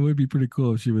 It would be pretty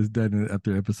cool if she was done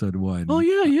after episode Oh one.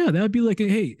 yeah, yeah, that would be like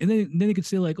hey, and then you could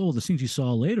say like oh the scenes you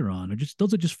saw later on are just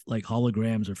those are just like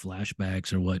holograms or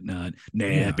flashbacks or whatnot. Nah,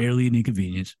 Yeah, barely an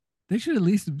inconvenience. they should at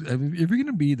least, if you're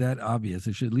gonna be that obvious,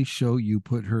 they should at least show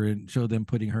them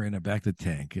putting her in a back to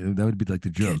tank. That would be like the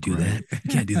Can't joke, do right? that. You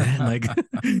can't do that. Like,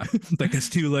 like that's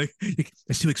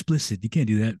too explicit. You can't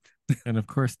do that. And of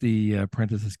course, the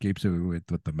apprentice escapes with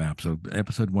the map. So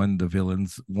episode one, the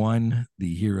villains one,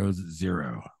 the heroes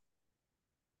zero.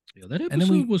 Yeah, that And then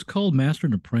episode was called Master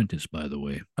and Apprentice, by the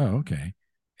way. okay.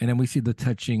 And then we see the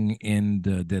touching end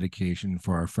dedication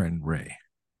for our friend Ray.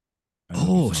 I don't know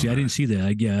if you Oh, saw see, I that. didn't see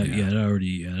that. Yeah, Yeah,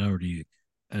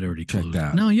 I'd already checked closed.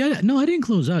 out. No, yeah, no, I didn't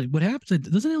close out. What happens?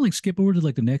 Doesn't it like skip over to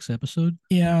like the next episode?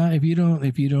 Yeah, if you don't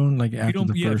like If you after don't,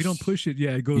 the yeah, if you don't first, push it,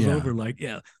 yeah, it goes yeah, over. Like,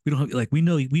 yeah, we don't have, like we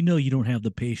know you don't have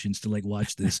the patience to like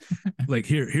watch this. Like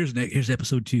here's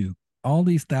episode two. all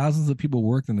these thousands of people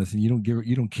worked on this, and you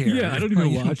don't care. Yeah, I don't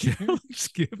even You don't watch it. care.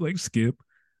 Skip.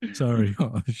 Sorry.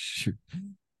 Oh shoot.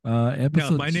 Now, if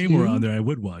Episode my name were on two, there, I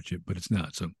would watch it, but it's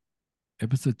not. So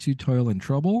Toil and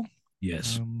Trouble.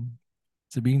 yes. Um,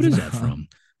 Sabine's What in is a that from?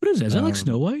 What is that? Is that like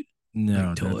Snow um, White? Like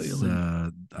no, that's toil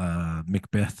and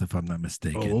Macbeth, if I'm not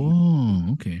mistaken.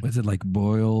 oh, okay. Was it like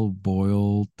boil,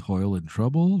 toil and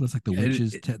trouble? That's like the Yeah,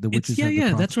 witches. The it's witches yeah, have the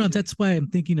yeah. That's prophecy. right. That's why I'm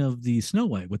thinking of the Snow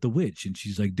White with the witch, and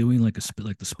she's like doing like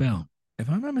like the spell. If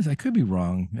I'm not mistaken, I could be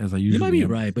wrong, as I You might usually be am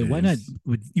right, but these why not? days.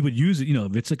 You would use it.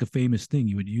 If it's like a famous thing,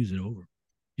 you would use it over.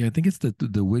 Yeah, I think it's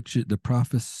the witch, the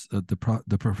prophets,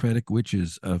 the prophetic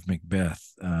witches of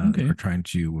Macbeth Okay, are trying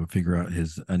to figure out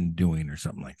his undoing or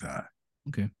something like that.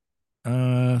 okay.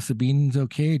 Sabine's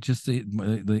okay, just the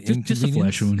Just a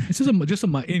flesh inconvenience. wound. It's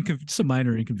just a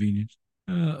minor inconvenience.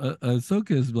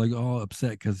 Ahsoka is like all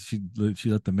upset because she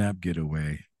let the map get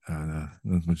away,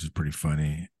 which is pretty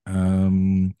funny.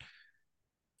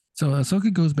 So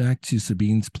Ahsoka goes back to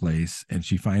Sabine's place and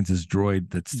she finds his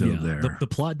droid that's still Yeah, the there. the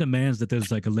plot demands that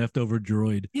there's like a leftover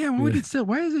droid. Yeah, why would Yeah, it still?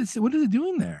 Why is it? What is it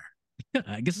doing there?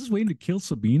 I guess it's waiting to kill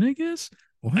Sabine. I guess.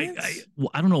 What?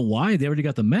 I don't know why they already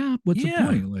got the map. What's the Yeah,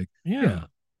 point? Like, yeah, yeah,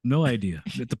 no idea.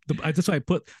 That's why I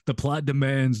put the plot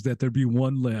demands that there be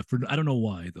one left. I don't know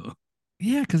why though.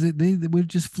 yeah. Because they would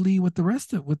just flee with the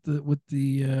rest of with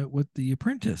the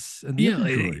apprentice and the Yeah, other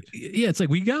droid. yeah. It's like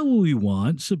we got what we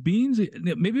want. Sabine's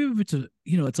maybe if it's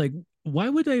it's like why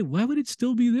would it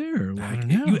still be there? I Like don't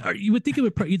know. you would think it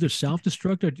would either self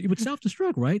destruct or it would self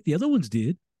destruct, right? The other ones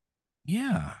did.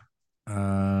 Yeah,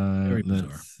 Very Let's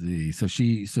bizarre. see. So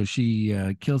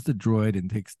she kills the droid and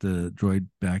takes the droid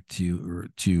back to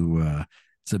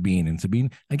Sabine. And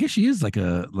Sabine, I guess she is like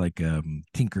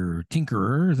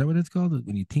tinkerer. Is that what it's called?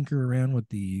 When you tinker around with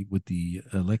the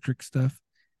electric stuff.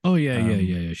 Oh yeah, yeah, Um,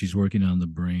 yeah, yeah. She's working on the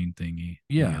brain thingy.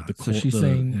 yeah. The So core. she's The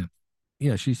saying, yeah.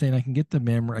 yeah, she's saying I can get the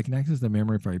memory, I can access the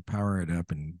memory if I power it up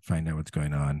and find out what's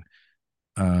going on.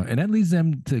 And that leads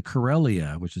them to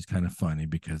Corellia, which is kind of funny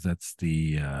because that's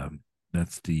the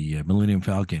Millennium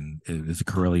Falcon is a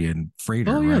Corellian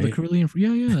freighter, Oh yeah, the right? Carillion.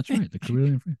 Yeah, yeah, that's right. The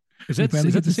Carillion. We Is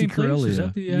finally that get the to see same place? Is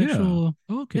that Corellia. the Yeah, actual?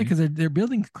 Oh, yeah, okay. because they're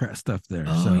building stuff there.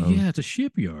 Oh So yeah, it's a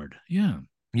shipyard. Yeah.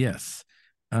 yes,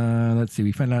 let's see.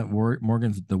 We find out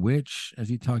Morgan's the witch, as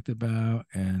you talked about,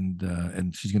 and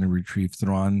she's going to retrieve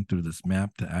Thrawn through this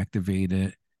map to activate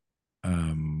it.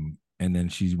 And then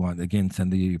she's want again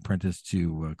send the apprentice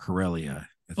to Corellia.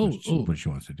 That's Oh, oh, what she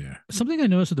wants to do. something I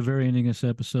noticed at the very ending of this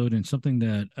episode, and something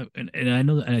that, and I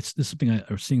know that and it's this is something I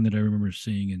or seeing that I remember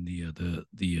seeing in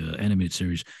the animated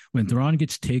series when Thrawn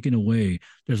gets taken away.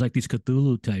 There's like these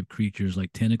Cthulhu type creatures,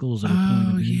 like tentacles that are pulling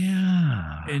Oh him in,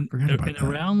 yeah, forgot about and that.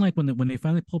 around like when they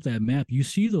finally pull up that map, you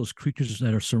see those creatures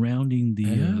that are surrounding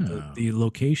Yeah. the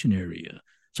location area.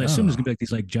 So I assume there's gonna Oh. be like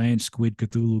these like giant squid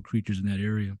Cthulhu creatures in that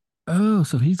area. Oh,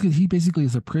 so he basically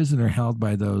is a prisoner held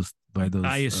by I those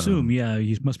assume, yeah,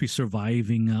 he must be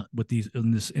surviving with these in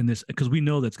this because we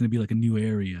know that's going to be like a new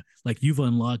area. Like you've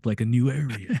unlocked like a new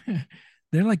area.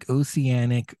 they're like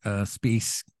oceanic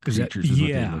space Is that creatures is what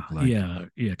they yeah, look like. yeah,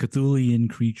 yeah, Cthulian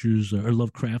creatures or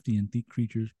Lovecraftian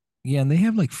creatures. Yeah, and they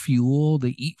have like fuel.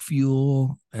 They eat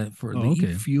fuel for they Oh, eat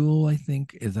okay. fuel. I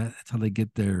think that's how they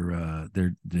get their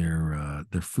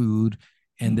food.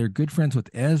 And Hmm. they're good friends with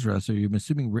Ezra. So I'm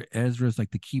assuming Ezra's like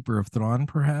the keeper of Thrawn,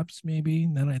 perhaps. Maybe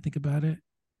now that I think about it,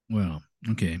 Well,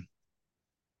 okay. do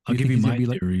I'll you give think you he's gonna my be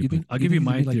like? theory, You but think I'll you give think you he's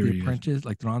gonna my be like the theory as apprentice,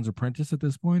 like Thrawn's apprentice at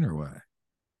this point, or what?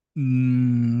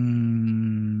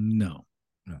 no.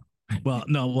 No. Well,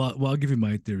 no. I'll give you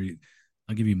my theory.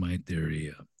 I'll give you my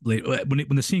theory later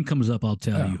when the scene comes up. I'll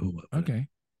tell Oh, you who. But okay.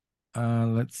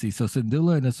 Let's see. So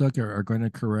Syndulla and Ahsoka are going to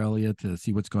Corellia to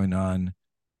see what's going on.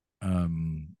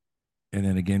 Um, and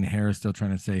then again, Hera's still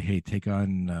trying to say, "Hey, take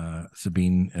on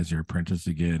Sabine as your apprentice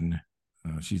again."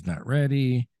 She's not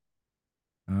ready.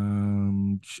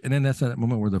 And then that's that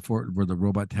moment where where the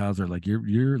robot towels are like,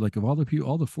 "You're like of all the people,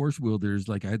 all the Force wielders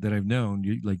like that I've known,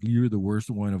 you're the worst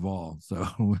one of all." So,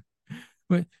 and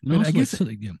but I also like guess so,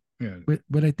 yeah, yeah.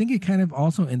 but I think it kind of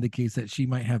also indicates that she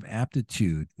might have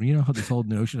aptitude. You know how this whole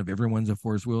notion of everyone's a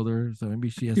force wielder, so maybe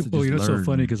she has to Well, just it's so funny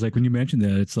learn. because like when you mentioned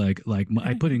that, it's I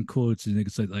put in quotes and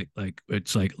it's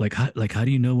it's like how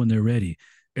do you know when they're ready?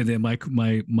 And then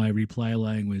my reply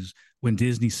line was when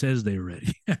Disney says they're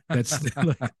ready. That's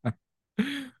like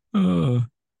Oh,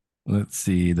 let's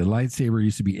see. The lightsaber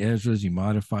used to be Ezra's. You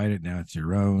modified it. Now it's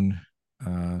your own.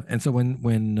 And so when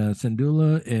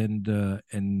Syndulla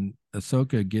and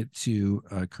Ahsoka get to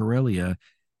Corellia,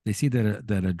 they see that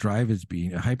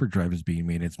a hyperdrive is being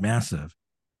made. It's massive,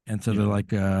 and so they're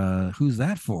yeah, like, "Who's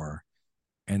that for?"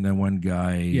 And then one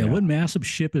yeah. guy, What massive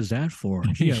ship is that for?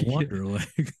 Yeah, I yeah, wonder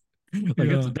like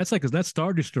yeah. that's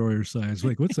Star Destroyer size.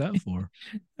 Like what's that for?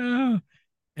 Uh,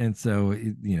 and so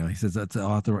he says that's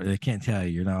authorized. They can't tell you,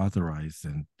 you're not authorized,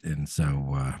 and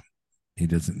so he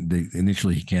doesn't.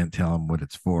 Initially he can't tell him what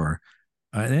it's for.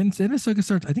 And Ahsoka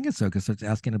starts. I think Ahsoka starts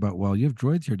asking about. Well, you have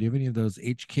droids here. Do you have any of those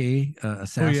HK Oh yeah,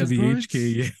 assassin the droids?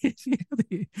 HK.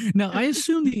 Yeah. Now I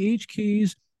assume the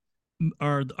HKs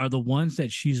are the ones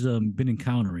that she's been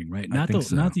encountering, right? I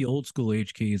think Not so. the old school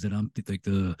HKs that I'm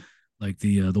like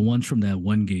the ones from that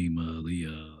one game,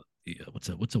 what's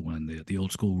the one the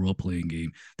old school role playing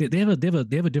game. They have a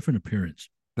different appearance.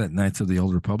 That Knights of the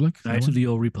Old Republic. That Knights of one. the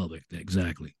Old Republic,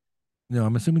 exactly. No,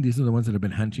 I'm assuming these are the ones that have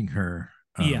been hunting her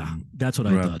Yeah, that's what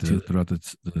I thought too. throughout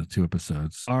the two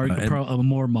episodes. Are And a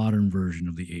more modern version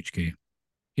of the HK.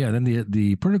 yeah, then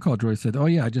the protocol droid said, "Oh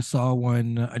yeah, I just saw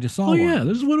one. I just saw Oh yeah, one.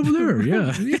 there's one over there.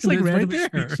 Yeah, Yeah, it's like there's right randomly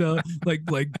there." speaks out like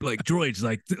droids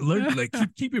like learn like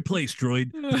keep your place,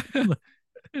 droid.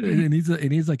 It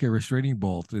needs like a restraining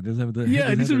bolt. It doesn't have the head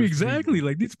Yeah, it doesn't needs have to the be restraining exactly bolt.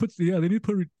 like needs to put yeah they need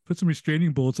to put some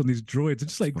restraining bolts on these droids.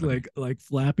 It's just That's funny. like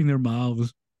flapping their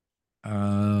mouths.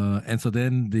 And so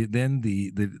then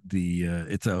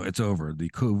it's over. The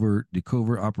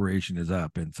covert operation is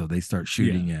up, and so they start Yeah.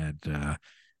 shooting at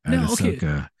Now, okay,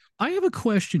 Ahsoka. I have a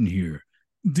question here.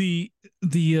 The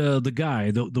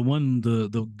guy the one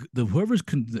the whoever's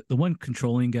the one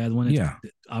controlling guy the one that's Yeah,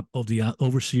 of the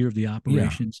overseer of the yeah,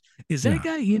 operations is that yeah,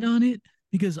 guy in on it?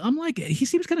 Because I'm like he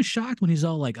seems kind of shocked when he's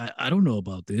all like I don't know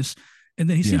about this, and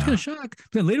then he seems kind yeah, of shocked.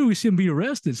 Then later we see him be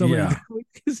arrested. So I'm like, yeah.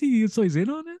 is he so he's in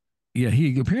on it? Yeah,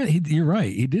 he apparently you're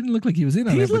right. He didn't look like he was in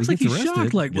on He it, but he looks like gets he's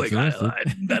shocked, arrested. Gets arrested.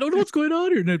 I don't know what's going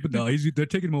on here. But no, they're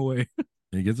taking him away.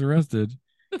 He gets arrested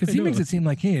because I he makes know. it seem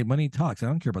like, hey, money talks. I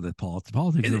don't care about the politics.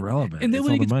 Politics is And, irrelevant. and then It's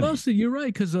when all he the gets money. busted, you're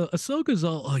right, because Ahsoka's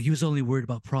all, oh, he was only worried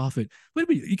about profit. Wait a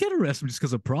minute, you can't arrest him just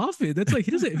because of profit. That's like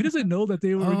he doesn't know that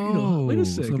they were, wait a Oh,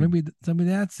 so second. maybe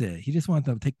that's it. He just wanted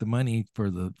them to take the money for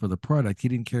the product. He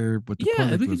didn't care what the Yeah,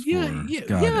 product was for. Got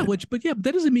yeah. it. But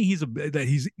that doesn't mean that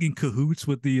he's in cahoots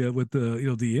with the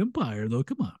the Empire, though.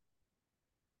 Come on.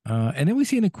 And then we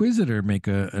see an Inquisitor make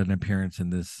an appearance in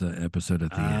this episode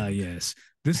at the Ah, end. yes.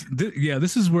 Yeah,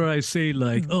 this is where I say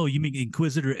like, Hmm. oh, you mean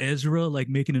Inquisitor Ezra like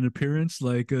making an appearance,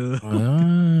 like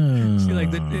see like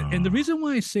that. And the Oh, reason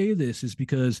why I say this is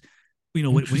because when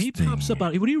he pops up interesting.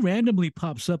 out when he randomly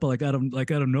pops up like out of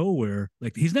nowhere,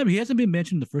 like he hasn't been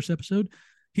mentioned in the first episode.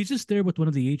 He's just there with one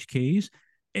of the HKs,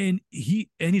 and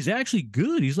he's actually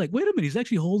good. He's like, wait a minute, he's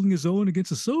actually holding his own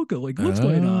against Ahsoka. Like, what's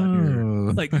going on here?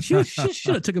 Oh. Like, she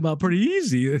should have took him out pretty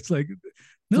easy. It's like,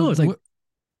 So no, it's like what?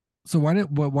 So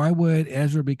why would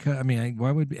Ezra become? I mean,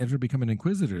 why would Ezra become an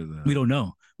Inquisitor we though? don't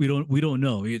know. We don't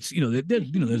know. It's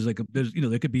there's like there's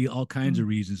there could be all kinds of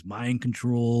reasons. Mind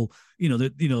control.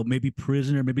 That maybe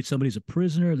prisoner. Maybe somebody's a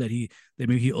prisoner that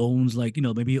maybe he owns, like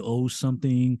maybe he owes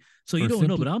something. So you Or don't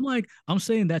know. simply But I'm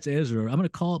saying that's Ezra. I'm gonna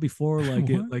call it before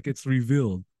what? it's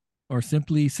revealed. Or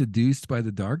simply seduced by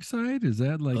the dark side? Is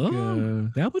that like Oh,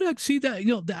 that would actually that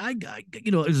I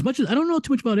as much as I don't know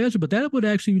too much about Ezra, but that would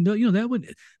actually that would,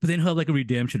 but then he'll have like a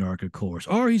redemption arc, of course,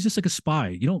 or he's just like a spy.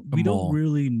 a We don't mole?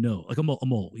 really know, like a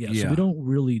mole, yeah. So we Yeah. don't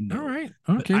really All know, right.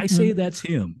 but Okay. I say that's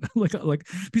him, like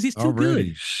because he's too good.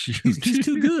 Already. Shoot. He's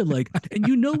too good, like, and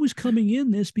who's coming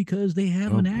in this because they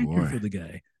have Oh an actor boy. for the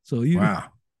guy. So you Wow.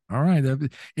 All right.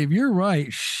 If you're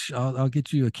right, I'll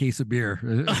get you a case of beer.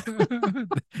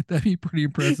 That'd be pretty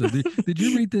impressive. Did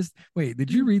you read this? Wait,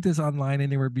 did you read this online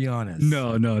anywhere? Be honest.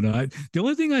 no, no, no. The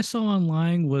only thing I saw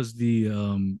online was the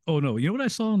oh no, you know what I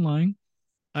saw online?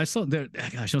 I saw there.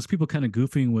 Gosh, those people kind of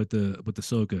goofing with the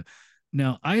Soka.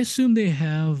 Now I assume they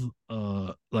have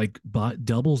like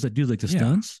doubles that do like the Yeah.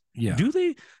 stunts. Yeah. Do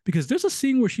they? Because there's a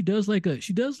scene where she does like a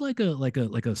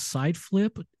side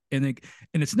flip, and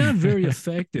and it's not very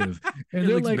effective. And It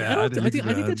they're looks like, I bad. don't. It looks I think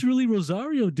bad. that's really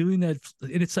Rosario doing that,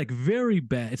 and it's like very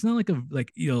bad. It's not like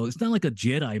it's not like a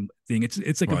Jedi thing. It's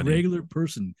like a Funny. regular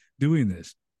person doing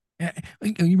this. Yeah,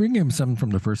 you bring him something from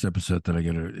the first episode that I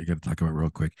gotta talk about real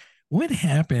quick. What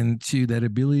happened to that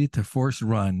ability to force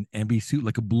run and be suit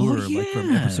like a Oh blur, like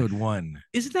from yeah, episode one?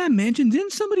 isn't that mentioned?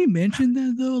 Didn't somebody mention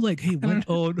that though? Like, hey, I what? don't,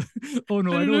 Oh, oh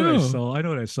no, I I don't know what I know. saw. I know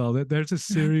what I saw. That there's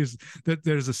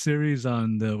a series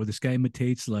on the where this guy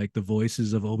imitates like the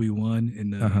voices of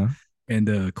Obi-Wan Uh huh.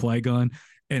 and Qui-Gon.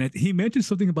 And he mentioned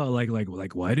something about like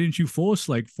why didn't you force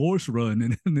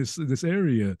run in this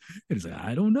area? And it's like,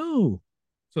 I don't know.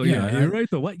 So Yeah, yeah, you're right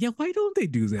though. Why don't they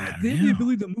do I that? don't They have the know.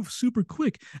 ability to move super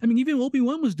quick. I mean, even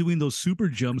Obi-Wan was doing those super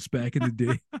jumps back in the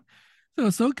day. So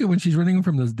Ahsoka, when she's running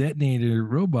from those detonated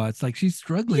robots, like she's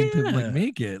struggling to like Yeah.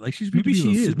 make it. Like she's supposed to Maybe do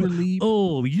a she is, super but leap.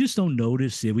 oh, you just don't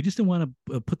notice it. We just don't want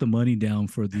to put the money down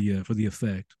for the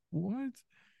effect. What?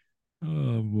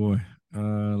 Oh boy.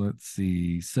 Let's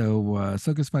see. So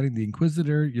Ahsoka's fighting the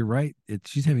Inquisitor. You're right.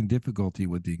 She's having difficulty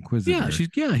with the Yeah,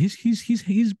 Inquisitor.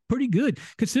 he's pretty good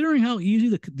considering how easy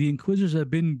the Inquisitors have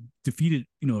been defeated.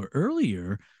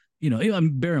 Earlier. I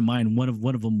mean, bear in mind one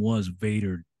of them was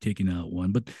Vader taking out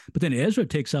one, but then Ezra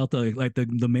takes out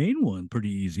the main one pretty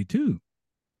easy too.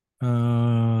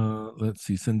 Let's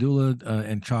see. Syndulla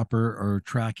and Chopper are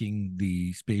tracking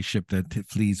the spaceship that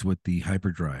flees with the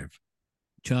hyperdrive.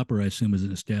 Chopper, I assume, is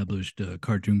an established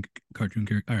cartoon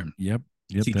character, Yep,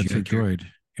 yep, that's CGI her character. droid.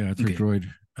 Yeah, that's her Okay, droid.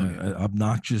 okay.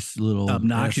 Obnoxious little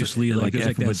Obnoxiously, like like there's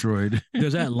F like of a that droid.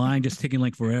 there's that line just taking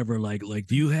like forever. Like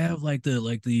do you have like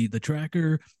the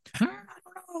tracker? I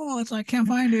don't know. It's like can't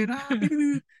find it.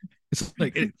 It's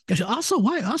like gosh, also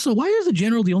why is the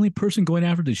general the only person going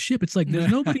after the ship? It's like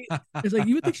there's nobody. It's like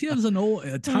you would think she has an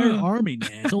entire Uh, army,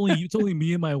 man. It's only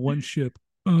me and my one ship.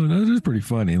 oh, that is pretty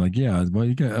funny. Like, yeah, well,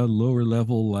 you got a lower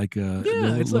level, like Yeah,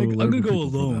 it's lower like I'm gonna level go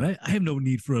people for alone. that. I have no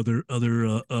need for other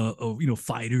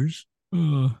fighters.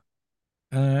 Uh,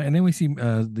 and then we see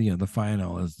the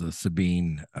final is the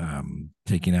Sabine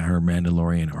taking out her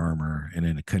Mandalorian armor and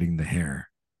then cutting the hair,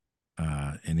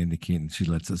 and indicating she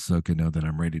lets Ahsoka know that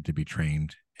I'm ready to be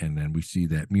trained. And then we see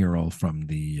that mural from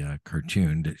the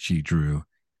cartoon that she drew,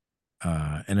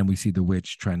 and then we see the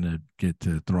witch trying to get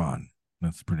to Thrawn.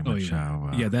 That's pretty Oh much yeah,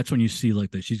 how. yeah. That's when you see like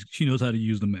that. She knows how to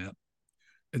use the map,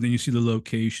 and then you see the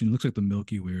location. It looks like the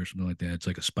Milky Way or something like that. It's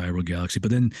like a spiral galaxy. But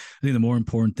then I think the more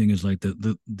important thing is like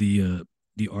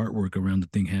the artwork around the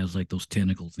thing has like those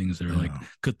tentacle things that are like Oh,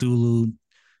 Cthulhu,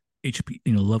 HP,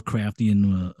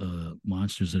 Lovecraftian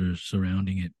monsters that are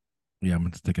surrounding it. yeah, I'm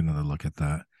gonna take another look at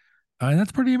that. And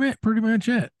that's pretty much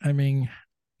it. I mean,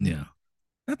 Yeah.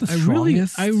 not the I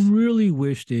strongest. really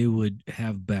wish they would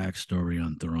have backstory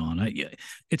on Thrawn. Yeah,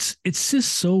 it's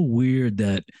just so weird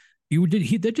that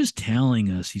they're just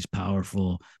telling us he's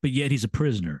powerful, but yet he's a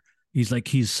prisoner.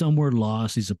 He's somewhere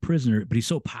lost. He's a prisoner, but he's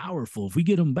so powerful. If we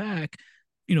get him back,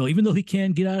 even though he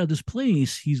can't get out of this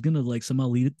place, he's gonna like somehow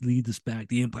lead us back.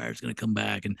 The Empire's gonna come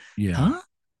back, and Yeah, huh?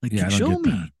 Like, yeah, I don't show get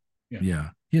that. me. Yeah, Yeah,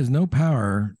 he has no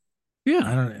power. I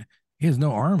yeah. don't. He has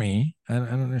no army. I don't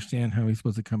understand how he's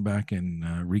supposed to come back and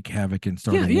wreak havoc and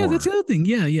start a Yeah. That's the war. other thing.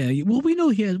 Yeah. Well, we know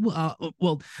he has.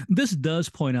 Well, this does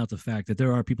point out the fact that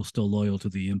there are people still loyal to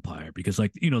the Empire because,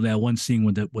 like, that one scene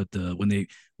when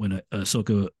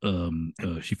Ahsoka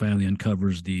she finally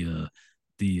uncovers the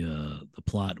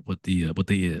plot with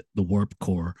the warp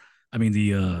core. I mean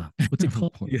the what's it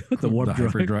called? Yeah, the warp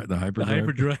drive, The the hyperdrive,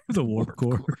 hyperdrive, the warp warp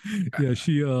core. core.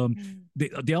 Yeah,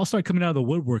 they all start coming out of the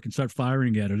woodwork and start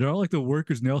firing at her. They're all like the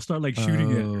workers, and they all start like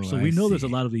shooting at her. Oh, So I we know there's a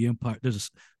see. lot of the Empire.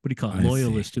 There's what do you call it? I see.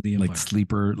 Loyalists to the Empire. Like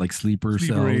sleeper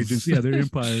Sleeper agents. cells. Yeah, they're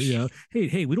Empire. Yeah.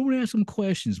 Hey, we don't want to ask them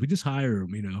questions. We just hire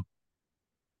them.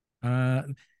 uh,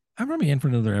 I'm probably in for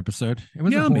another episode. It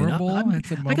wasn't Yeah, man. horrible. Had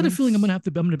some I got a feeling moments. I'm gonna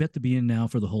have to be in now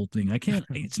for the whole thing. I can't.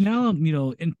 It's now,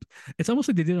 and it's almost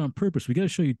like they did it on purpose. We got to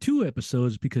show you 2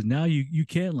 episodes because now you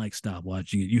can't like stop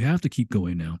watching it. You have to keep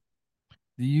going now.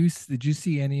 Did you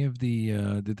see any of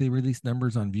the did they release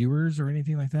numbers on viewers or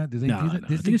anything like that? Did they do No, that? no, I Did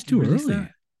think they it's too release early.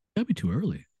 that? That'd be too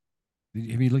early.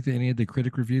 Have you looked at any of the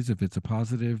critic reviews if it's a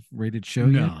positive rated show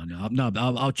yet? No.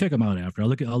 I'll check them out after. I'll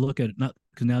look at it, not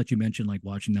because now that you mentioned like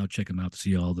watching, now check them out to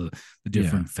see all the Yeah.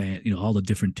 different all the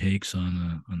different takes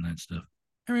on that stuff.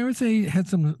 I mean, I would say it had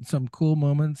some cool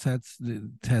moments. Had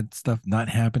stuff not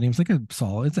happening. It was like a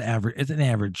solid. It's an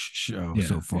average show Yeah,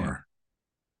 so yeah, far.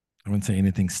 I wouldn't say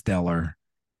anything stellar,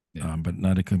 yeah. but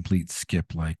not a complete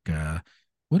skip. Like,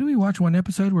 what do we watch one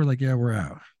episode? We're like, yeah, we're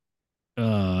out.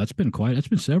 It's been quite. It's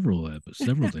been several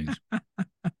things.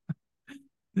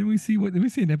 Did we see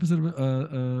an episode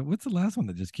of what's the last one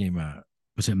that just came out?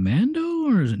 Was it Mando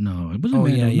or is it no? It wasn't Oh Mando.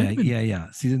 yeah, It might yeah, have been. yeah,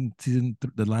 yeah.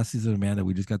 The last season of Amanda,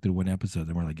 we just got through one episode,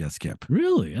 and we're like, yeah, skip.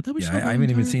 Really? I thought we Yeah, saw the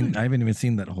entire thing. I haven't even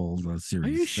seen that whole Are you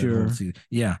series, that whole sure? season.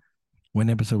 Yeah, one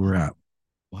episode we're out.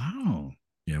 Wow.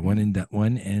 Yeah, Hmm.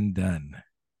 one and done.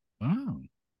 Wow.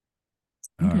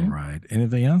 All Okay. right.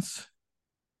 Anything else?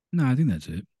 No, I think that's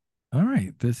it. All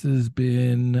right. This has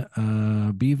been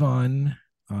Bvon,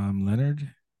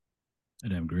 Leonard,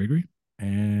 Adam Gregory.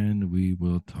 and we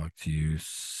will talk to you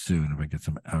soon if I get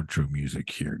some outro music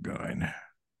here going.